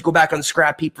 They have to go back on the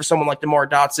scrap heap for someone like DeMar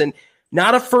Dotson.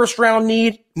 Not a first-round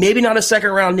need, maybe not a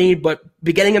second-round need, but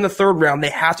beginning in the third round, they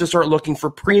have to start looking for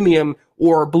premium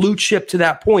or blue chip to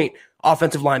that point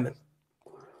offensive linemen.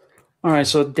 All right,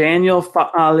 so Daniel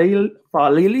Falili,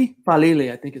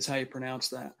 I think is how you pronounce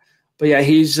that. But yeah,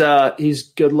 he's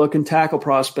good looking tackle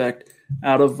prospect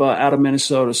out of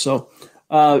Minnesota. So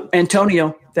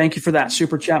Antonio, thank you for that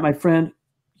super chat, my friend.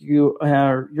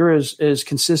 You're as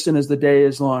consistent as the day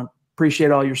is long.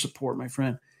 Appreciate all your support, my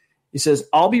friend. He says,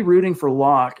 I'll be rooting for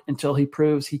Locke until he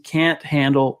proves he can't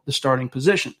handle the starting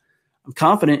position. I'm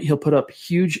confident he'll put up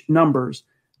huge numbers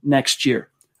next year.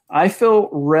 I feel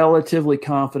relatively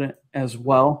confident as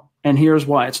well. And here's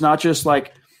why. It's not just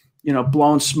like,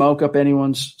 blowing smoke up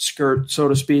anyone's skirt, so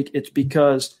to speak. It's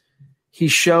because he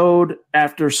showed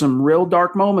after some real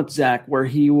dark moments, Zach, where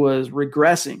he was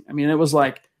regressing. I mean, it was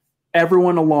like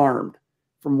everyone alarmed.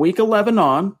 From week 11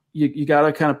 on, you got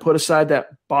to kind of put aside that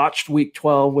botched week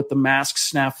 12 with the mask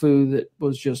snafu that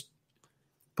was just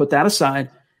put that aside.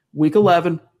 Week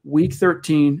 11, week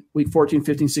 13, week 14,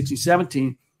 15, 16,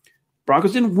 17,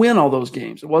 Broncos didn't win all those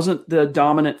games. It wasn't the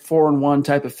dominant 4-1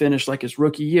 type of finish like his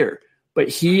rookie year. But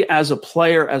he, as a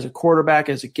player, as a quarterback,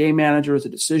 as a game manager, as a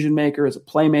decision maker, as a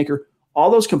playmaker,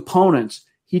 all those components,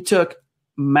 he took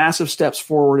massive steps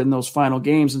forward in those final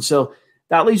games. And so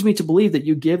that leads me to believe that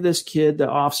you give this kid the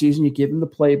offseason, you give him the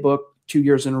playbook 2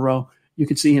 years in a row, you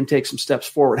could see him take some steps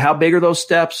forward. How big are those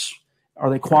steps? Are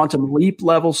they quantum leap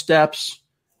level steps?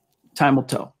 Time will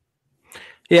tell.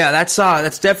 Yeah,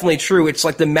 that's definitely true. It's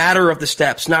like the matter of the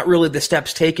steps, not really the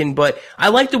steps taken. But I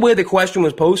like the way the question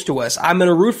was posed to us. I'm going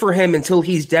to root for him until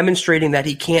he's demonstrating that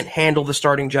he can't handle the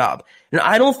starting job. And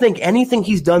I don't think anything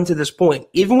he's done to this point,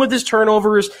 even with his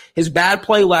turnovers, his bad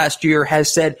play last year, has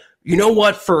said, you know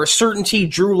what, for a certainty,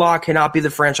 Drew Lock cannot be the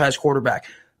franchise quarterback.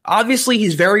 Obviously,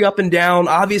 he's very up and down.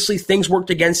 Obviously, things worked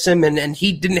against him, and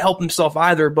he didn't help himself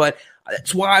either. But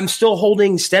that's why I'm still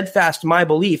holding steadfast to my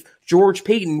belief. George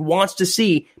Paton wants to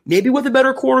see, maybe with a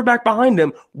better quarterback behind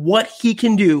him, what he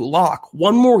can do. Lock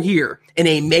one more year in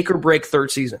a make-or-break third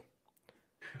season.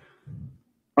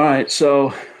 All right,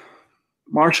 so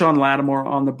Marshon Lattimore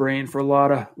on the brain for a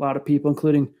lot of people,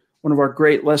 including one of our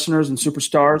great listeners and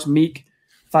superstars,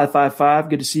 Meek555.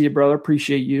 Good to see you, brother.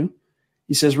 Appreciate you.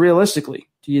 He says, realistically,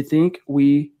 do you think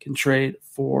we can trade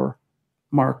for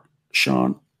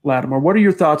Marshon Lattimore? What are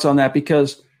your thoughts on that?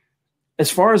 Because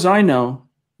as far as I know,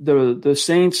 the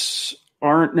Saints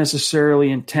aren't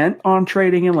necessarily intent on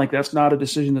trading him. Like, that's not a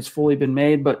decision that's fully been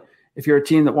made. But if you're a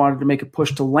team that wanted to make a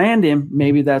push to land him,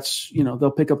 maybe that's, they'll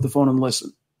pick up the phone and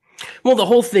listen. Well, the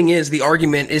whole thing is, the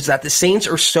argument is that the Saints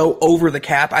are so over the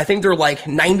cap. I think they're like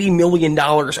 $90 million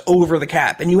over the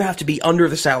cap, and you have to be under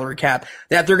the salary cap,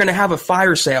 that they're going to have a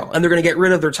fire sale and they're going to get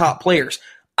rid of their top players.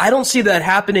 I don't see that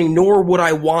happening, nor would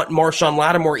I want Marshon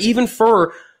Lattimore, even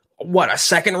for a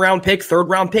second-round pick,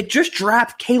 third-round pick. Just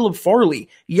draft Caleb Farley.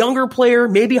 Younger player,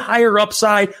 maybe higher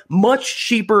upside, much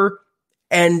cheaper,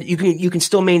 and you can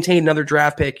still maintain another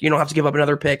draft pick. You don't have to give up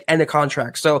another pick and a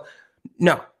contract. So,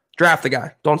 no, draft the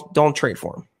guy. Don't trade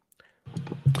for him.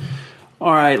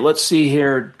 All right, let's see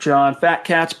here, John. Fat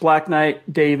Cats, Black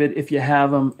Knight, David, if you have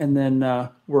them, and then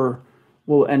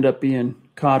we'll end up being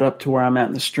caught up to where I'm at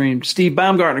in the stream. Steve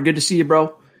Baumgartner, good to see you,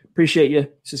 bro. Appreciate you. He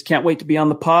says, can't wait to be on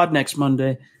the pod next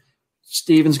Monday.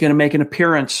 Steven's going to make an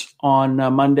appearance on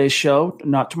Monday's show,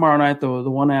 not tomorrow night, though, the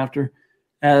one after,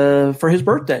 for his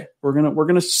birthday. We're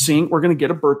gonna sing. We're gonna get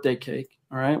a birthday cake.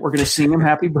 All right, we're gonna sing him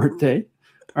happy birthday.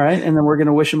 All right, and then we're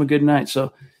gonna wish him a good night.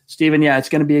 So, Steven, yeah, it's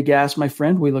going to be a gas, my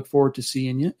friend. We look forward to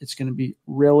seeing you. It's going to be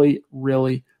really,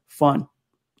 really fun.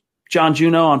 John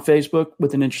Juno on Facebook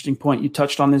with an interesting point. You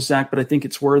touched on this, Zach, but I think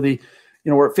it's worthy.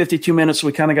 We're at 52 minutes, so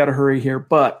we kind of got to hurry here.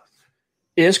 But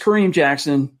is Kareem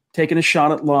Jackson taking a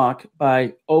shot at Locke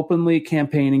by openly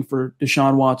campaigning for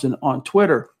Deshaun Watson on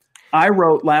Twitter? I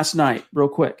wrote last night, real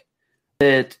quick,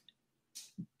 that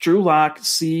Drew Lock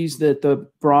sees that the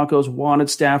Broncos wanted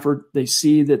Stafford. They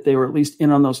see that they were at least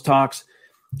in on those talks.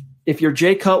 If you're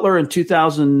Jay Cutler in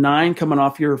 2009, coming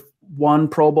off your one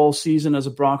Pro Bowl season as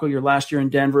a Bronco, your last year in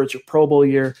Denver, it's your Pro Bowl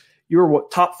year, you were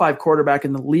top 5 quarterback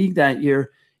in the league that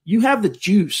year, you have the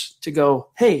juice to go,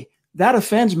 hey, that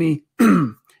offends me.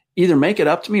 Either make it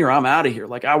up to me or I'm out of here.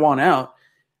 Like, I want out.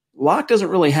 Locke doesn't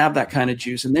really have that kind of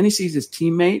juice. And then he sees his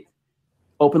teammate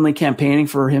openly campaigning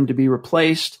for him to be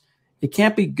replaced. It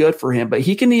can't be good for him. But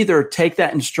he can either take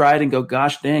that in stride and go,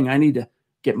 gosh dang, I need to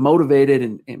get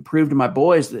motivated and prove to my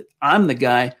boys that I'm the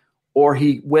guy, or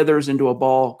he withers into a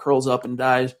ball, curls up, and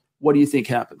dies. What do you think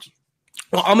happens?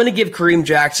 Well, I'm going to give Kareem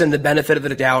Jackson the benefit of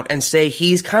the doubt and say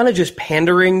he's kind of just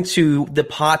pandering to the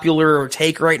popular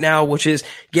take right now, which is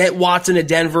get Watson to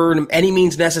Denver in any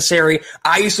means necessary.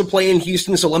 I used to play in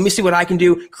Houston, so let me see what I can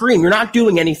do. Kareem, you're not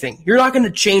doing anything. You're not going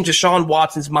to change Deshaun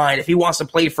Watson's mind if he wants to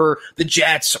play for the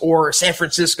Jets or San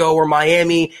Francisco or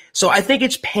Miami. So I think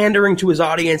it's pandering to his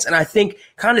audience, and I think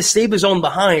kind of save his own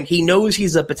behind. He knows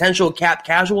he's a potential cap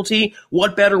casualty.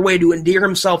 What better way to endear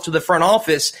himself to the front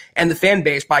office and the fan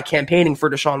base by campaigning for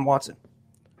Deshaun Watson?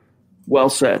 Well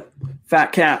said.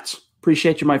 Fat Cats,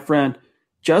 appreciate you, my friend.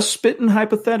 Just spitting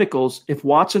hypotheticals. If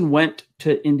Watson went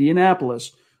to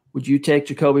Indianapolis, would you take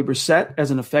Jacoby Brissett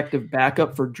as an effective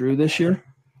backup for Drew this year?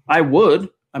 I would.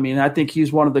 I mean, I think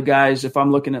he's one of the guys, if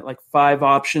I'm looking at like 5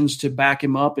 options to back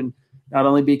him up and not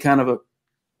only be kind of a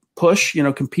push,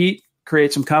 compete,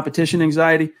 create some competition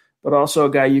anxiety, but also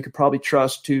a guy you could probably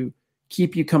trust to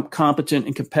keep you competent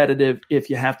and competitive if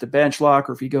you have to bench lock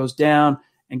or if he goes down.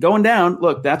 And going down,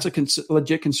 look, that's a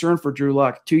legit concern for Drew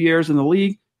Lock. 2 years in the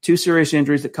league, 2 serious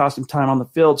injuries that cost him time on the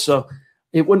field. So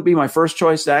it wouldn't be my first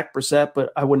choice, Zach Brissett,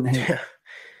 but I wouldn't hate it.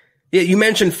 Yeah, you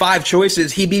mentioned 5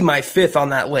 choices. He'd be my 5th on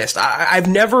that list. I've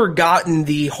never gotten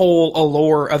the whole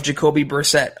allure of Jacoby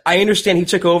Brissett. I understand he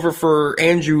took over for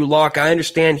Andrew Luck. I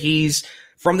understand he's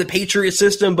from the Patriot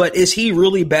system, but is he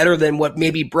really better than what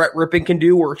maybe Brett Rippon can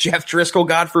do or Jeff Driscoll,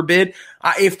 God forbid?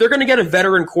 If they're going to get a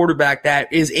veteran quarterback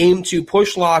that is aimed to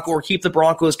push Lock or keep the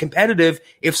Broncos competitive,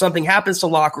 if something happens to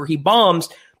Lock or he bombs,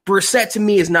 Brissett to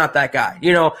me is not that guy.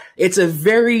 It's a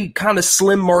very kind of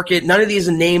slim market. None of these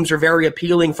names are very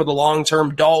appealing for the long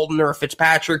term, Dalton or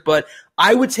Fitzpatrick, but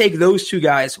I would take those 2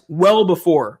 guys well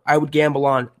before I would gamble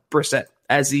on Brissett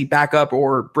as the backup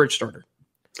or bridge starter.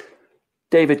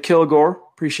 David Kilgore,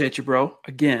 appreciate you, bro.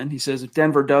 Again, he says, if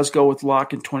Denver does go with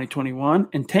Locke in 2021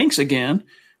 and tanks again,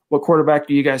 what quarterback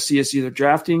do you guys see us either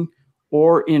drafting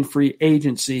or in free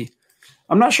agency?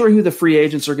 I'm not sure who the free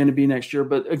agents are going to be next year,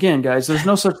 but again, guys, there's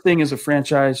no such thing as a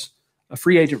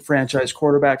free agent franchise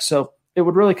quarterback. So it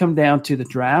would really come down to the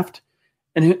draft.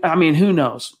 And who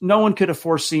knows? No one could have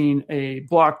foreseen a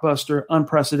blockbuster,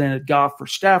 unprecedented Goff for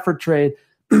Stafford trade.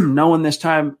 No one this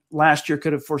time last year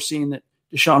could have foreseen that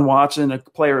Deshaun Watson, a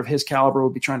player of his caliber,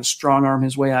 would be trying to strong arm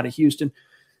his way out of Houston.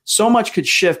 So much could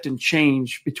shift and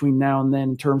change between now and then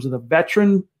in terms of the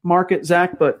veteran market,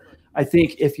 Zach. But I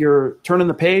think if you're turning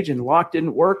the page and Locke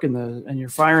didn't work and you're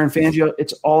firing Fangio,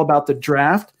 it's all about the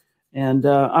draft. And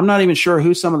I'm not even sure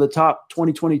who some of the top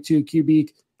 2022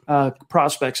 QB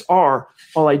prospects are.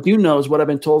 All I do know is what I've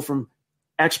been told from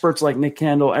experts like Nick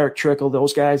Kendall, Eric Trickle,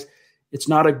 those guys. It's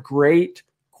not a great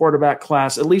quarterback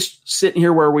class, at least sitting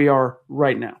here where we are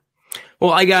right now. Well,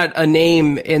 I got a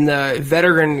name in the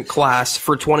veteran class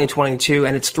for 2022,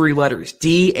 and it's 3 letters,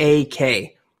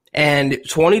 DAK. And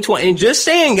 2020, and just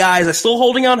saying, guys, I'm still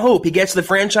holding on hope. He gets the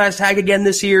franchise tag again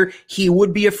this year. He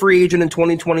would be a free agent in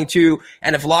 2022.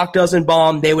 And if Locke doesn't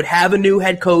bomb, they would have a new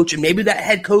head coach. And maybe that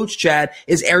head coach, Chad,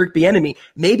 is Eric Bieniemy.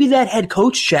 Maybe that head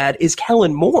coach, Chad, is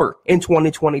Kellen Moore in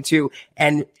 2022.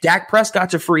 And Dak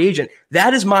Prescott's a free agent.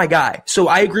 That is my guy. So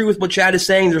I agree with what Chad is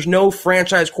saying. There's no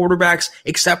franchise quarterbacks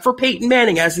except for Peyton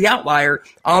Manning as the outlier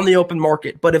on the open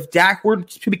market. But if Dak were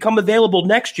to become available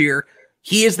next year,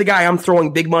 he is the guy I'm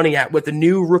throwing big money at with a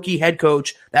new rookie head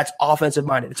coach that's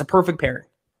offensive-minded. It's a perfect pairing.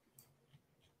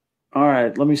 All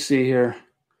right, let me see here.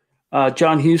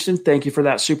 John Houston, thank you for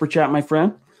that super chat, my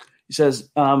friend. He says,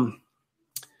 I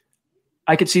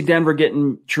could see Denver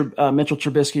getting Mitchell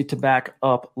Trubisky to back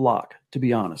up Locke, to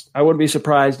be honest. I wouldn't be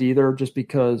surprised either just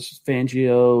because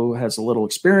Fangio has a little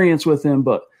experience with him.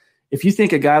 But if you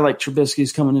think a guy like Trubisky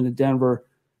is coming into Denver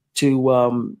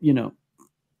to,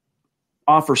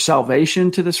 offer salvation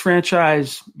to this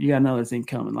franchise, you got another thing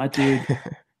coming. Like, dude,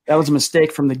 that was a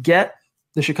mistake from the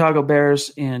Chicago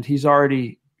Bears, and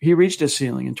he reached his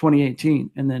ceiling in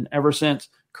 2018, and then ever since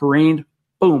careened,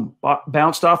 boom,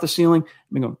 bounced off the ceiling,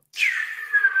 and been going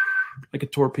like a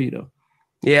torpedo.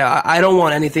 Yeah, I don't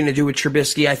want anything to do with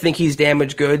Trubisky. I think he's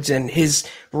damaged goods, and his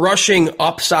rushing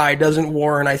upside doesn't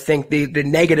warrant, I think, the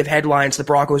negative headlines the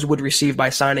Broncos would receive by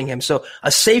signing him. So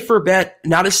a safer bet,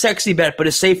 not a sexy bet, but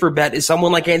a safer bet is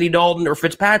someone like Andy Dalton or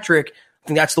Fitzpatrick. I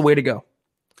think that's the way to go.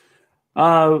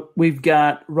 We've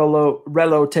got Relo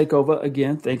Takeover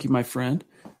again. Thank you, my friend.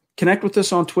 Connect with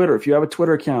us on Twitter. If you have a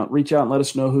Twitter account, reach out and let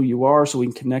us know who you are so we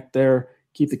can connect there,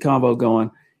 keep the convo going.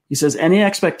 He says, any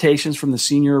expectations from the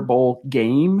Senior Bowl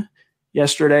game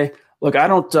yesterday? Look, I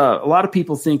don't a lot of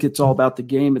people think it's all about the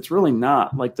game. It's really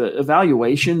not. Like the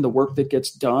evaluation, the work that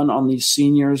gets done on these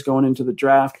seniors going into the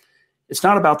draft, it's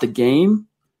not about the game.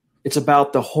 It's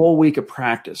about the whole week of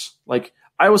practice. Like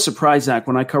I was surprised, Zach,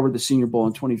 when I covered the Senior Bowl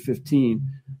in 2015.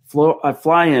 I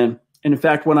fly in, And in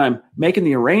fact, when I'm making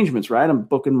the arrangements, right, I'm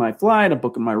booking my flight, I'm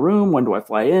booking my room. When do I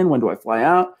fly in? When do I fly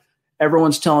out?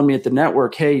 Everyone's telling me at the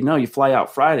network, hey, no, you fly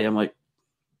out Friday. I'm like,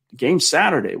 game's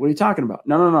Saturday. What are you talking about?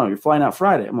 No, you're flying out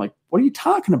Friday. I'm like, what are you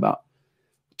talking about?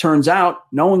 Turns out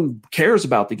no one cares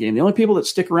about the game. The only people that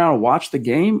stick around and watch the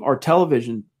game are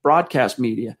television, broadcast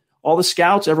media. All the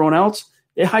scouts, everyone else,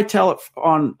 they hightail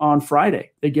it on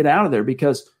Friday. They get out of there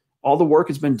because all the work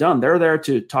has been done. They're there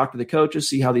to talk to the coaches,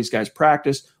 see how these guys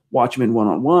practice, watch them in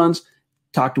one-on-ones,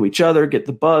 talk to each other, get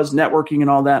the buzz, networking and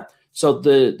all that. So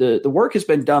the work has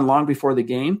been done long before the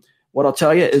game. What I'll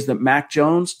tell you is that Mac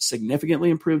Jones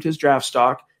significantly improved his draft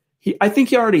stock. I think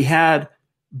he already had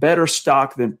better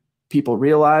stock than people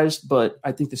realized, but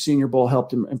I think the Senior Bowl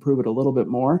helped him improve it a little bit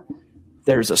more.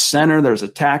 There's a center, there's a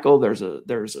tackle, there's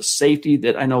a safety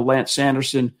that I know Lance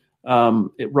Sanderson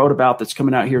wrote about that's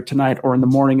coming out here tonight or in the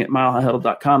morning at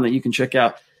milehighhuddle.com that you can check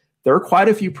out. There are quite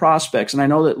a few prospects, and I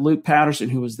know that Luke Patterson,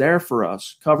 who was there for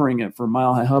us, covering it for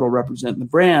Mile High Huddle, representing the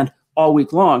brand all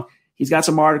week long, he's got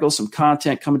some articles, some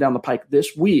content coming down the pike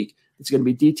this week. It's going to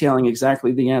be detailing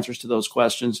exactly the answers to those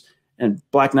questions. And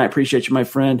Black Knight, appreciate you, my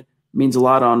friend. Means a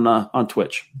lot on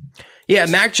Twitch. Yeah,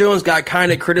 Mac Jones got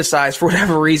kind of criticized for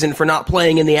whatever reason for not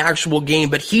playing in the actual game,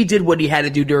 but he did what he had to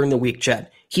do during the week,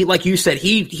 Chad. He, like you said,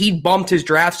 he bumped his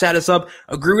draft status up,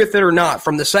 agree with it or not,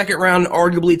 from the second round,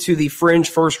 arguably to the fringe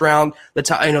first round,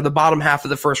 the bottom half of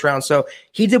the first round. So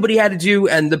he did what he had to do,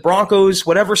 and the Broncos,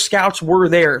 whatever scouts were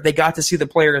there, they got to see the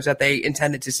players that they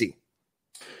intended to see.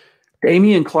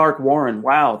 Damian Clark Warren,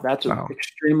 wow, that's an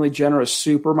extremely generous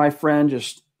super, my friend.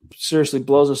 Just seriously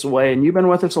blows us away. And you've been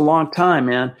with us a long time,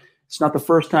 man. It's not the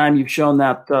first time you've shown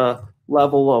that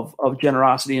level of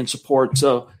generosity and support.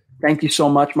 So thank you so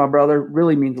much, my brother.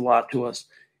 Really means a lot to us.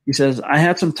 He says, I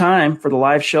had some time for the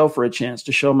live show for a chance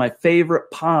to show my favorite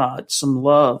pod some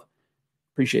love.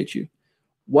 Appreciate you.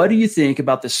 What do you think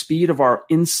about the speed of our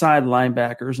inside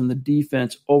linebackers and the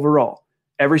defense overall?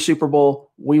 Every Super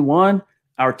Bowl we won,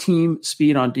 our team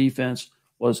speed on defense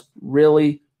was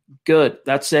really good.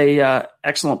 That's a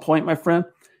excellent point, my friend.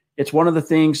 It's one of the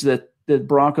things that the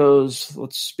Broncos,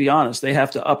 let's be honest, they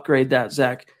have to upgrade that,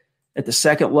 Zach. At the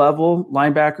second level,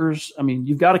 linebackers, I mean,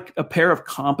 you've got a pair of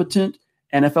competent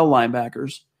NFL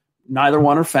linebackers. Neither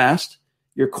one are fast.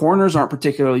 Your corners aren't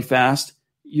particularly fast.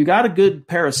 You got a good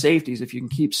pair of safeties if you can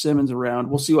keep Simmons around.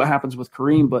 We'll see what happens with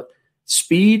Kareem, but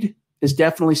speed is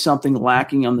definitely something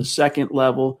lacking on the second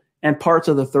level and parts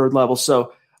of the third level.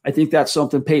 So I think that's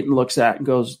something Paton looks at and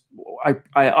goes,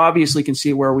 I obviously can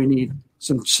see where we need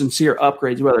some sincere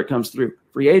upgrades, whether it comes through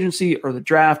free agency or the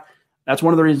draft. That's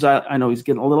one of the reasons I know he's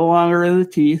getting a little longer in the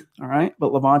teeth, all right?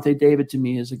 But Levante David, to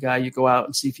me, is a guy you go out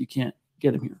and see if you can't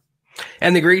get him here.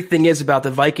 And the great thing is about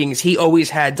the Vikings, he always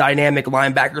had dynamic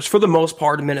linebackers for the most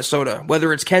part in Minnesota,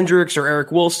 whether it's Kendricks or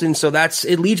Eric Wilson. So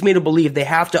it leads me to believe they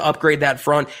have to upgrade that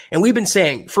front. And we've been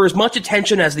saying, for as much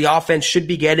attention as the offense should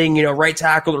be getting, right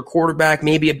tackle or quarterback,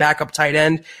 maybe a backup tight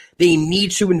end, they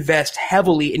need to invest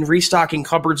heavily in restocking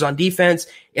cupboards on defense,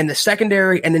 in the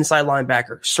secondary and inside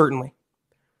linebacker, certainly.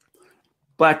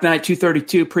 Black Knight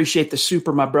 232, appreciate the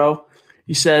super, my bro.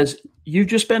 He says, you've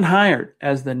just been hired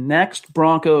as the next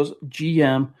Broncos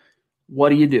GM. What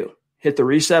do? Hit the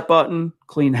reset button,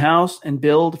 clean house, and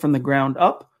build from the ground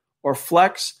up, or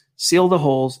flex, seal the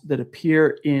holes that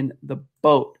appear in the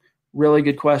boat? Really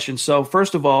good question. So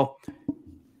first of all,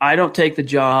 I don't take the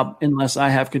job unless I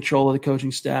have control of the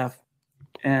coaching staff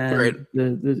and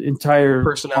the entire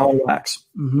personnel wax.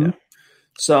 Mm-hmm. Yeah.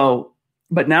 So,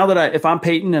 but now that if I'm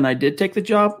Paton and I did take the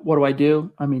job, what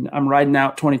do? I mean, I'm riding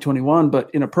out 2021, but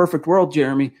in a perfect world,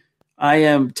 Jeremy, I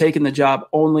am taking the job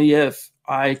only if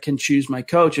I can choose my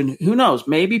coach. And who knows,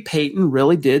 maybe Paton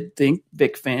really did think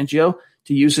Vic Fangio,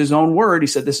 to use his own word, he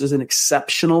said, this is an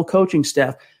exceptional coaching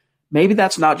staff. Maybe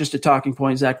that's not just a talking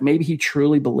point, Zach. Maybe he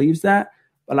truly believes that,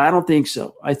 but I don't think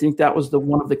so. I think that was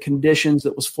one of the conditions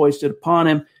that was foisted upon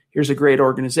him. Here's a great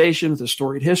organization with a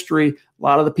storied history, a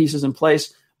lot of the pieces in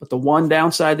place. But the one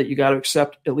downside that you got to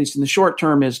accept, at least in the short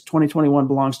term, is 2021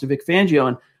 belongs to Vic Fangio.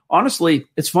 And honestly,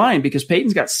 it's fine because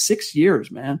Peyton's got 6 years,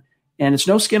 man. And it's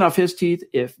no skin off his teeth.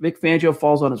 If Vic Fangio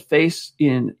falls on his face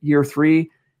in year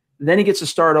 3, then he gets to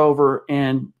start over,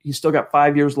 and he's still got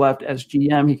 5 years left as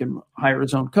GM. He can hire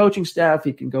his own coaching staff.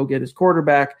 He can go get his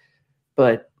quarterback.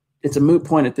 But it's a moot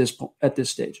point at this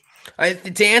stage.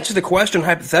 To answer the question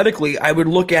hypothetically, I would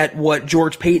look at what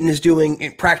George Paton is doing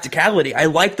in practicality. I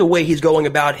like the way he's going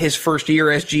about his first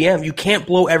year as GM. You can't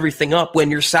blow everything up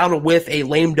when you're saddled with a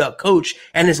lame duck coach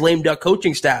and his lame duck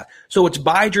coaching staff. So it's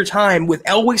bide your time with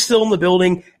Elway still in the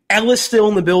building, Ellis still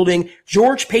in the building.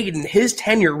 George Paton, his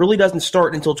tenure really doesn't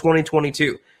start until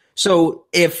 2022. So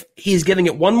if he's giving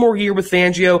it one more year with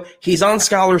Fangio, he's on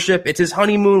scholarship, it's his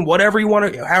honeymoon, however you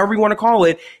want to call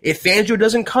it. If Fangio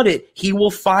doesn't cut it, he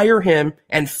will fire him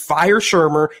and fire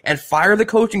Shermer and fire the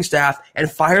coaching staff and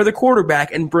fire the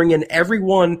quarterback and bring in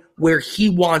everyone where he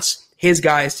wants his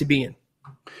guys to be in.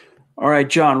 All right,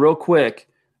 John, real quick.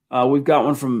 We've got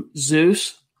one from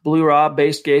Zeus, Blue Rob,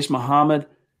 Base Gase, Muhammad,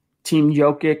 Team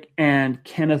Jokic, and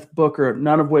Kenneth Booker,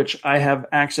 none of which I have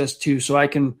access to, so I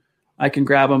can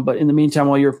grab them. But in the meantime,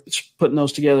 while you're putting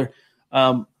those together,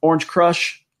 Orange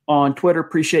Crush on Twitter,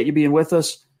 appreciate you being with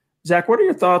us. Zach, what are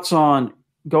your thoughts on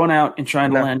going out and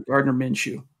trying to land Gardner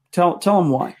Minshew? Tell them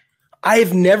why.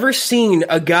 I've never seen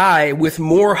a guy with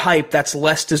more hype that's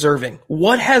less deserving.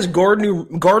 What has Gardner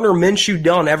Minshew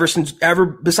done ever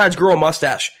besides grow a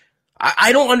mustache?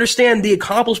 I don't understand the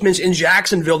accomplishments in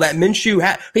Jacksonville that Minshew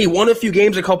had. He won a few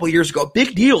games a couple of years ago.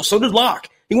 Big deal. So did Locke.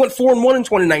 He went 4-1 in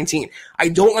 2019. I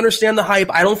don't understand the hype.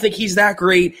 I don't think he's that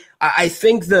great. I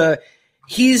think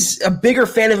he's a bigger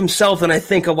fan of himself than I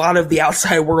think a lot of the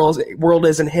outside world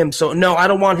is in him. So no, I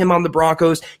don't want him on the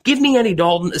Broncos. Give me Andy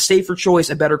Dalton, a safer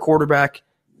choice, a better quarterback,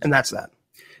 and that's that.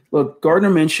 Look, Gardner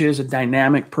Minshew is a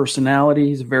dynamic personality.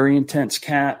 He's a very intense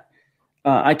cat.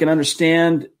 I can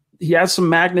understand he has some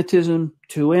magnetism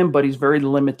to him, but he's very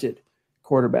limited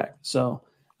quarterback. So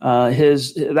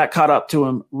that caught up to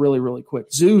him really, really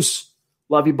quick. Zeus,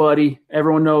 love you, buddy.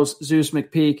 Everyone knows Zeus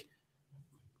McPeak.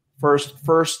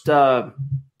 First,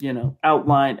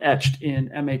 outline etched in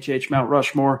MHH Mount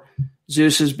Rushmore.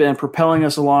 Zeus has been propelling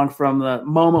us along from the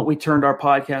moment we turned our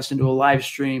podcast into a live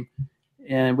stream,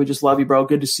 and we just love you, bro.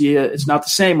 Good to see you. It's not the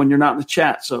same when you're not in the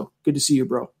chat, so good to see you,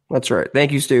 bro. That's right.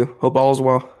 Thank you, Stu. Hope all is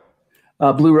well.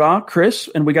 Blue Rock, Chris,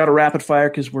 and we got a rapid fire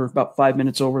because we're about 5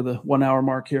 minutes over the 1 hour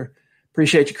mark here.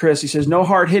 Appreciate you, Chris. He says, no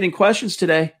hard-hitting questions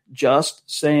today. Just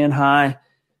saying hi.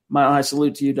 Mile high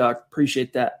salute to you, Doc.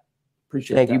 Appreciate that.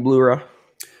 Thank you, Blue Rock.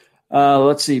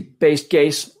 Let's see. Based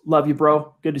Gase, love you,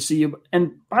 bro. Good to see you.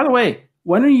 And by the way,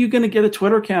 when are you going to get a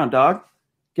Twitter account, Doc?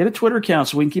 Get a Twitter account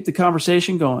so we can keep the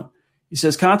conversation going. He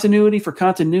says, continuity for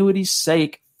continuity's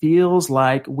sake feels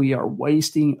like we are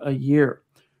wasting a year.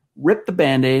 Rip the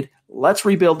Band-Aid. Let's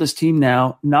rebuild this team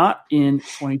now, not in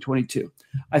 2022.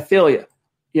 I feel you.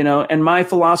 And my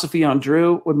philosophy on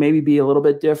Drew would maybe be a little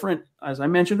bit different. As I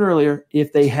mentioned earlier,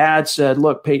 if they had said,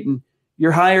 look, Peyton,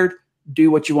 you're hired,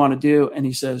 do what you want to do. And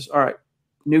he says, all right,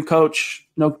 new coach,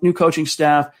 new coaching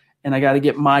staff, and I got to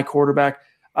get my quarterback.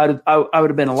 I would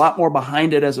have been a lot more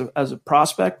behind it as a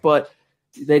prospect, but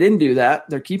they didn't do that.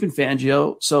 They're keeping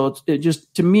Fangio. So it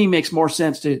just, to me, makes more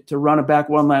sense to run it back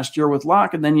one last year with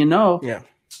Locke. And then,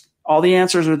 all the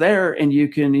answers are there, and you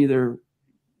can either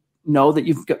know that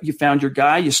you found your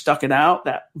guy, you stuck it out,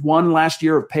 that one last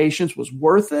year of patience was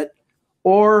worth it,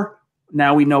 or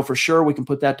now we know for sure we can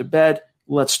put that to bed.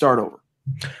 Let's start over.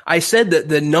 I said that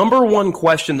the number one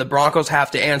question the Broncos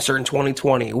have to answer in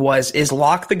 2020 was, is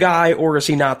Locke the guy or is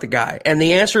he not the guy? And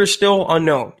the answer is still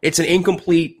unknown. It's an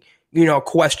incomplete,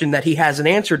 question that he hasn't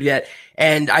answered yet.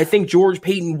 And I think George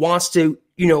Paton wants to,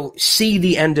 see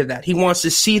the end of that. He wants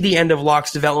to see the end of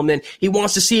Locke's development. He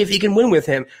wants to see if he can win with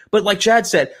him. But like Chad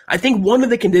said, I think one of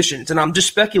the conditions, and I'm just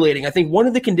speculating, I think one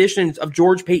of the conditions of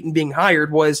George Paton being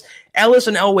hired was Ellis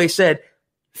and Elway said,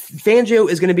 Fangio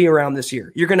is going to be around this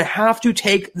year. You're going to have to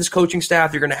take this coaching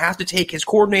staff. You're going to have to take his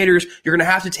coordinators. You're going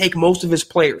to have to take most of his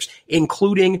players,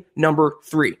 including number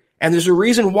 3. And there's a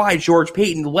reason why George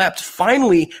Paton leapt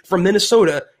finally from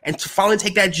Minnesota and to finally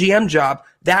take that GM job.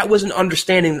 That was an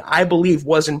understanding that I believe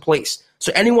was in place.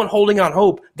 So anyone holding on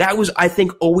hope, that was, I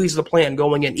think, always the plan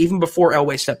going in, even before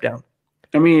Elway stepped down.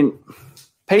 I mean,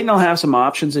 Paton will have some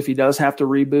options if he does have to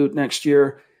reboot next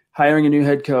year. Hiring a new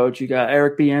head coach. You got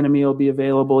Eric Bieniemy will be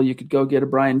available. You could go get a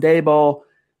Brian Daboll.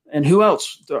 And who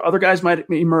else? The other guys might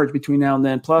emerge between now and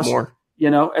then. Plus,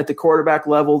 at the quarterback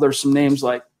level, there's some names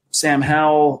like Sam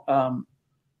Howell,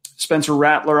 Spencer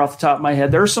Rattler off the top of my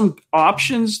head. There are some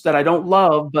options that I don't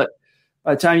love, but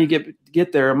by the time you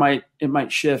get there, it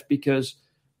might shift because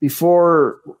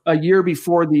a year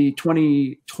before the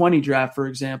 2020 draft, for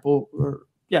example,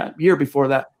 year before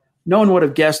that, no one would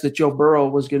have guessed that Joe Burrow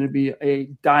was going to be a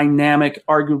dynamic,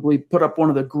 arguably put up one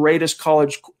of the greatest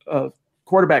college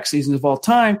quarterback seasons of all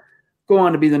time, go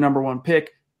on to be the number 1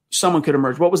 pick. Someone could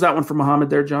emerge. What was that one for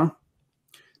Muhammad there, John?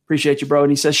 Appreciate you, bro.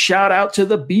 And he says, shout out to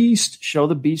the Beast. Show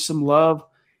the Beast some love.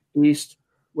 Beast,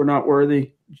 we're not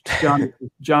worthy.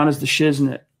 John is the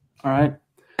shiznit. All right?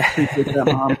 Appreciate that,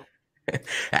 Muhammad.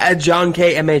 At John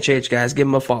K. MHH, guys. Give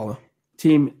him a follow.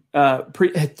 Team,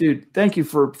 dude, thank you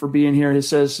for being here. He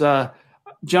says,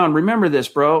 John, remember this,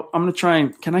 bro. I'm going to try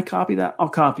and – can I copy that? I'll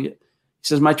copy it. He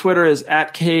says, my Twitter is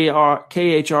at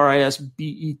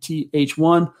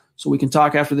KHRISBETH1, so we can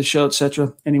talk after the show,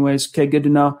 etc. Anyways, okay, good to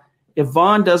know. If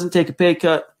Vaughn doesn't take a pay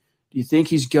cut, do you think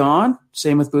he's gone?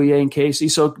 Same with Bouye and Casey.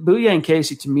 So Bouye and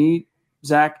Casey, to me,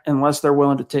 Zach, unless they're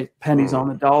willing to take pennies on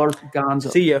the dollar,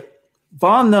 gonzo. See ya.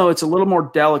 Vaughn, though, it's a little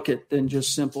more delicate than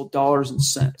just simple dollars and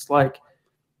cents. Like,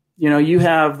 you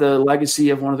have the legacy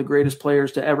of one of the greatest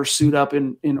players to ever suit up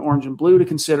in orange and blue to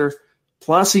consider.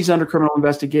 Plus, he's under criminal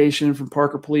investigation from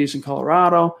Parker Police in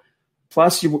Colorado.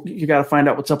 Plus, you got to find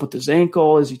out what's up with his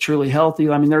ankle. Is he truly healthy?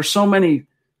 I mean, there's so many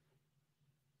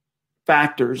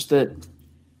factors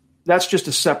that's just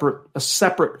a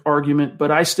separate argument. But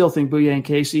I still think Bouye and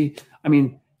Casey, I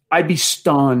mean, I'd be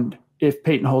stunned if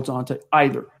Paton holds on to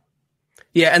either.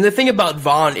 Yeah, and the thing about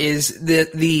Vaughn is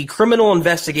that the criminal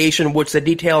investigation, which the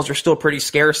details are still pretty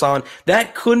scarce on,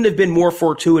 that couldn't have been more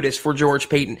fortuitous for George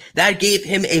Paton. That gave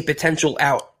him a potential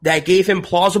out. That gave him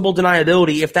plausible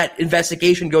deniability. If that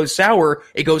investigation goes sour,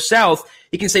 it goes south,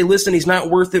 he can say, listen, he's not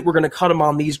worth it. We're going to cut him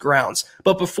on these grounds.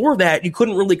 But before that, you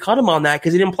couldn't really cut him on that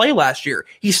because he didn't play last year.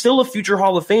 He's still a future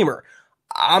Hall of Famer.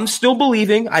 I'm still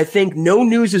believing. I think no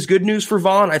news is good news for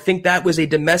Vaughn. I think that was a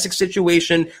domestic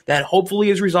situation that hopefully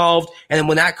is resolved. And then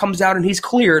when that comes out and he's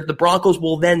cleared, the Broncos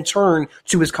will then turn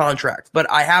to his contract. But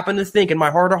I happen to think in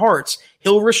my heart of hearts,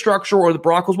 he'll restructure or the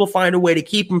Broncos will find a way to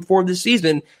keep him for this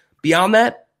season. Beyond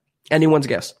that, anyone's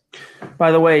guess.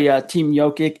 By the way, Team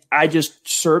Jokic, I just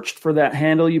searched for that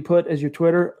handle you put as your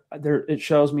Twitter. It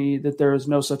shows me that there is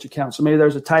no such account. So maybe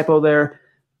there's a typo there.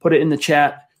 Put it in the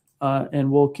chat. And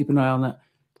we'll keep an eye on that.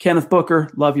 Kenneth Booker,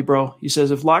 love you, bro. He says,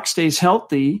 if Locke stays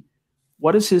healthy,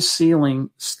 what is his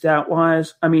ceiling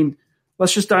stat-wise? I mean,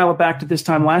 let's just dial it back to this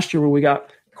time last year where we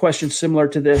got questions similar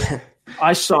to this.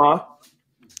 I saw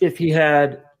if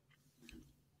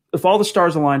all the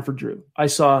stars aligned for Drew, I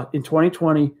saw in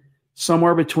 2020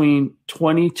 somewhere between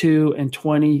 22 and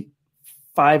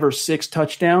 25 or 6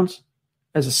 touchdowns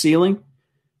as a ceiling,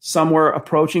 somewhere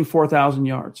approaching 4,000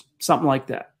 yards, something like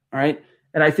that, all right?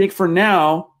 And I think for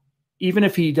now, even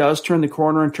if he does turn the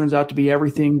corner and turns out to be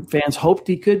everything fans hoped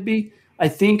he could be, I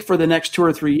think for the next 2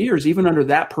 or 3 years, even under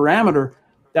that parameter,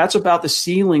 that's about the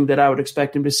ceiling that I would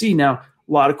expect him to see. Now,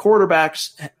 a lot of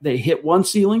quarterbacks, they hit one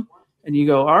ceiling, and you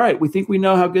go, all right, we think we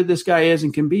know how good this guy is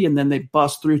and can be, and then they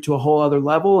bust through to a whole other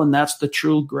level, and that's the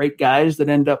true great guys that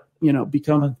end up,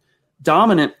 becoming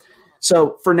dominant.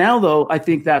 So for now, though, I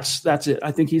think that's it.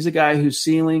 I think he's a guy whose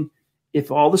ceiling,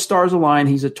 if all the stars align,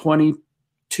 he's a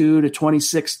 22 to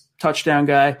 26 touchdown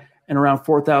guy and around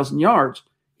 4,000 yards.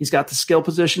 He's got the skill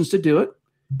positions to do it.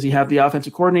 Does he have the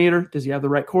offensive coordinator? Does he have the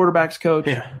right quarterbacks coach?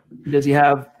 Yeah. Does he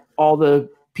have all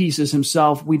the pieces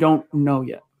himself? We don't know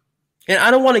yet. And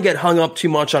I don't want to get hung up too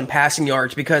much on passing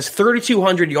yards because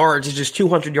 3,200 yards is just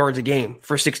 200 yards a game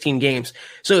for 16 games.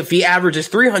 So if he averages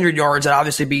 300 yards, that'd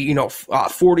obviously be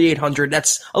 4,800.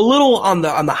 That's a little on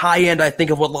the high end, I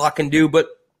think, of what Locke can do. But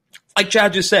like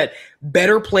Chad just said,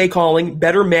 better play calling,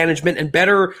 better management, and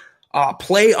better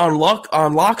play on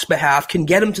Locke's behalf can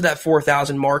get him to that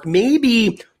 4,000 mark.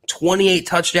 Maybe 28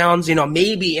 touchdowns,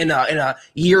 maybe in a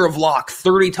year of Locke,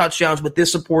 30 touchdowns with this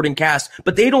supporting cast.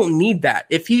 But they don't need that.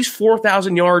 If he's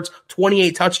 4,000 yards,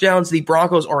 28 touchdowns, the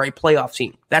Broncos are a playoff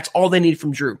team. That's all they need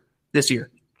from Drew this year.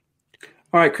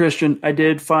 All right, Christian, I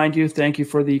did find you. Thank you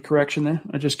for the correction there.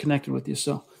 I just connected with you.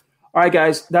 So, all right,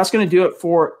 guys, that's going to do it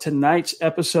for tonight's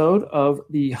episode of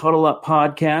the Huddle Up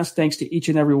podcast. Thanks to each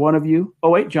and every one of you.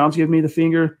 Oh, wait, John's giving me the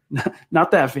finger.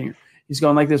 Not that finger. He's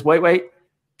going like this. Wait.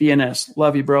 BNS.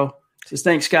 Love you, bro. Says,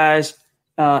 thanks, guys.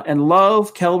 And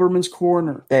love Kelberman's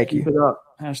Corner. Thank you. Keep it up.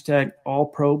 Hashtag All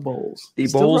Pro Bowls. The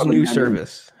Bowls new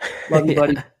service. Love you,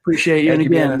 buddy. Appreciate you. And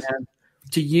again, man,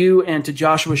 to you and to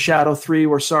Joshua Shadow 3,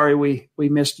 we're sorry we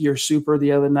missed your super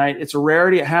the other night. It's a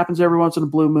rarity. It happens every once in a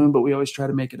blue moon, but we always try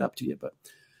to make it up to you. But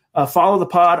follow the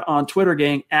pod on Twitter,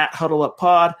 gang, at Huddle Up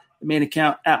Pod, the main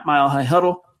account at Mile High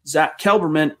Huddle, Zack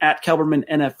Kelberman at Kelberman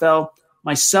NFL,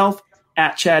 myself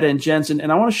at Chad and Jensen.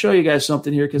 And I want to show you guys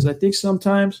something here because I think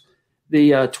sometimes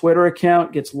the Twitter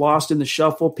account gets lost in the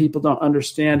shuffle. People don't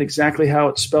understand exactly how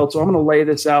it's spelled. So I'm going to lay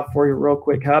this out for you real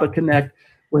quick, how to connect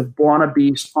with Buona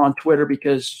Beast on Twitter,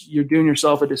 because you're doing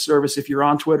yourself a disservice if you're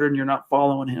on Twitter and you're not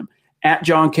following him. At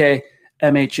John K.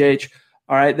 MHH.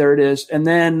 All right, there it is. And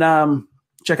then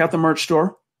check out the merch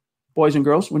store, boys and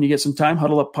girls, when you get some time,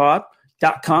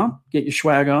 huddleuppod.com. Get your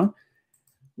swag on.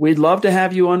 We'd love to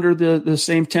have you under the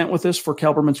same tent with us for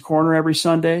Kelberman's Corner every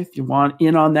Sunday. If you want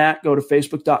in on that, go to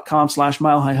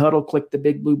facebook.com/milehighhuddle, click the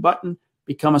big blue button,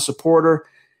 become a supporter.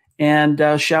 And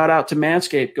shout out to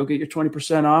Manscaped. Go get your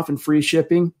 20% off and free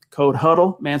shipping. Code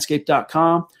HUDDLE,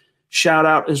 manscaped.com. shout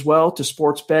out as well to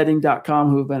sportsbetting.com,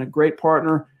 who have been a great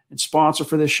partner and sponsor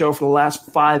for this show for the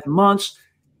last 5 months.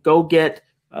 Go get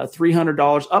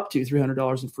 $300, up to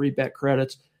 $300 in free bet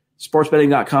credits.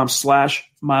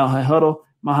 Sportsbetting.com/milehighhuddle.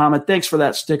 Muhammad, thanks for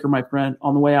that sticker, my friend,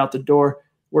 on the way out the door.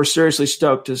 We're seriously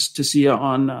stoked to see you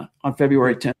on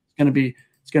February 10th.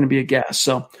 It's gonna be a gas.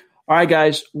 So, all right,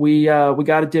 guys, we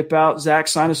got to dip out. Zach,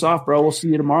 sign us off, bro. We'll see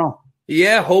you tomorrow.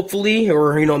 Yeah, hopefully,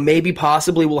 or, maybe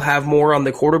possibly we'll have more on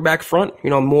the quarterback front,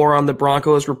 more on the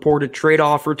Broncos reported trade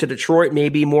offer to Detroit,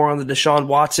 maybe more on the Deshaun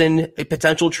Watson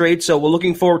potential trade. So we're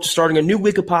looking forward to starting a new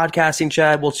week of podcasting,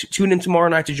 Chad. We'll tune in tomorrow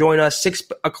night to join us, 6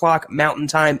 o'clock Mountain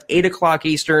Time, 8 o'clock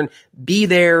Eastern. Be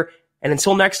there. And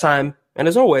until next time, and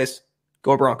as always,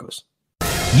 go Broncos.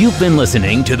 You've been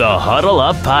listening to the Huddle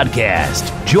Up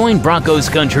Podcast. Join Broncos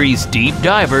Country's deep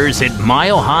divers at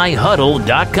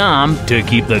milehighhuddle.com to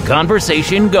keep the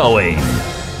conversation going.